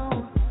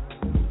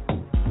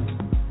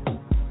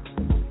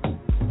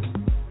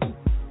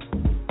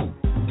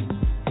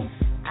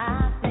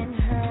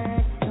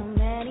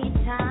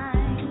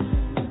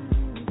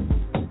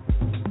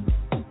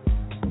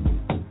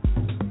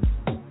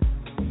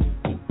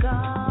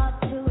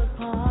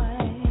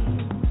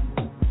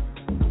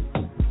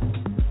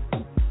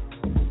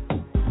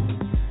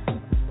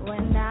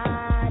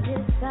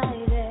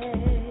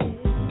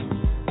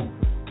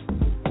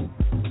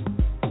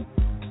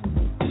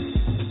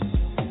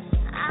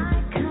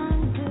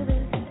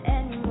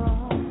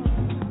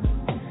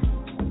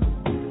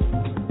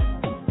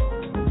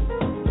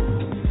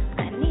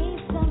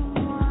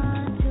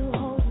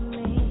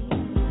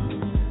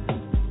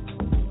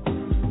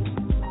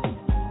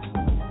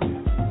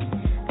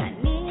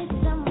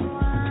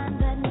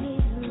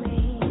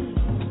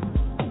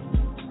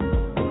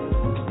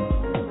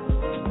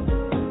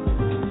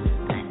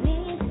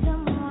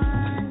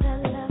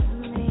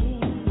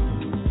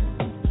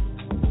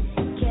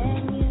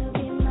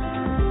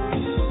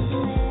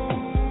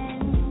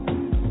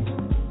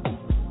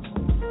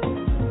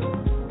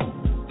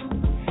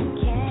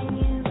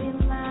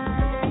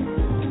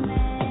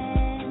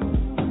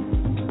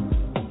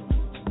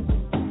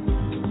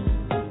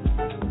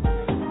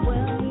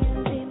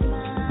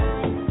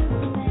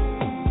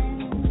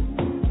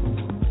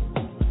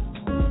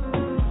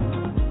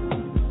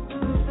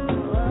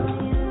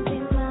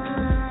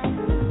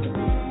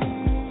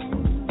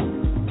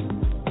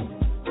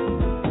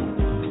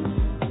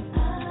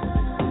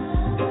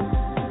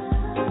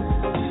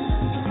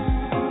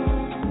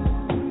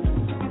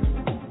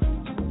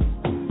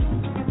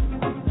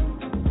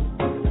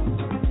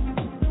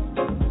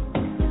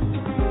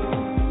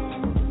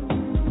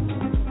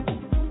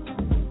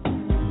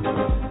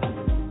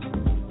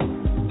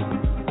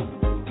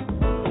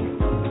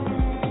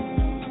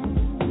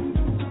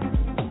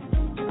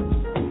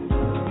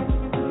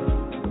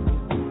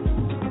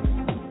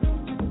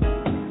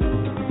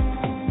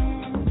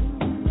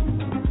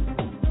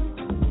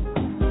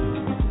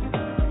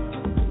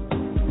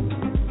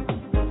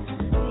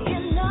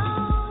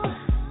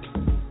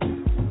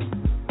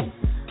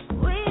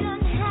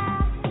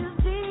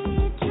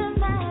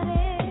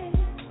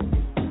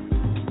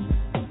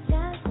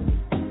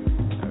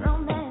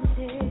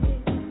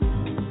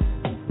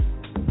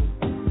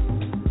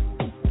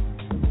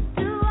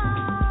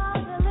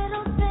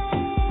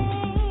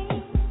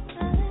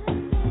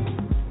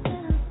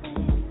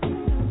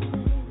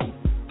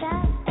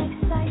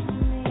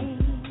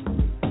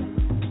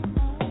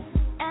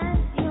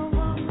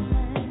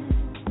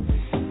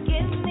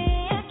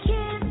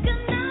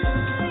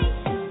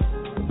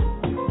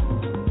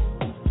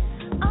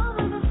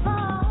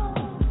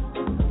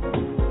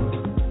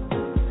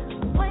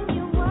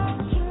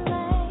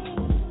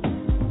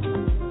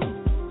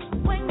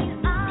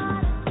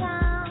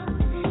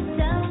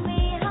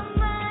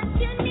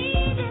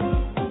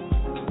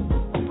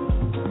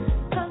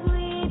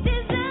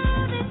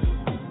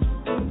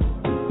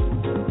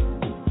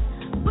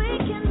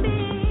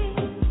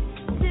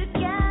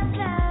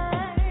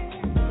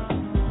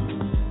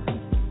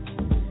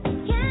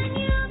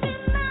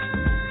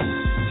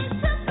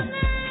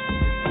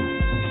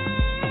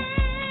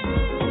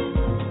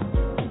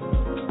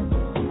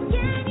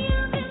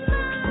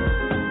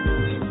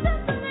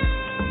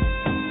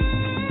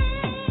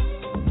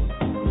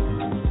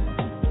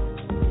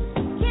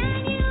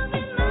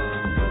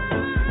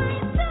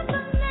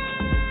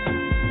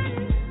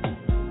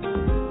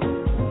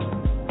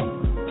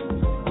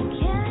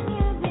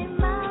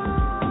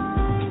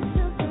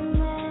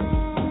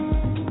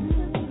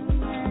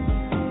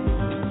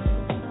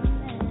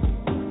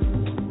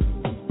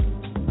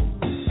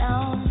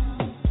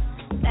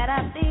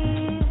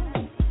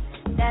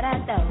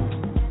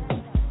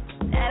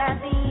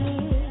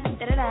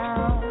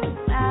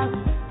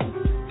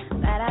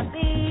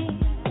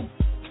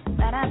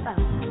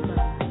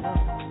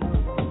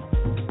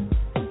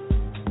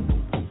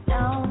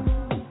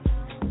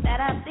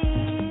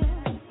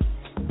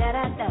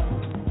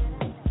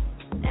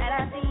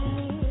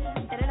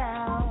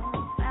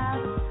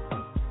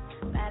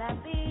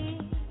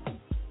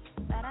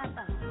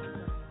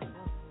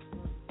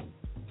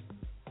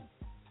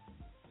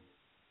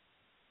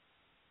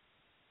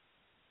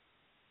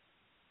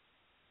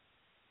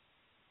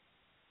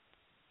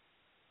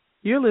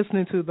You're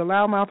listening to the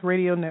LouddMouth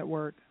Radio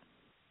Network.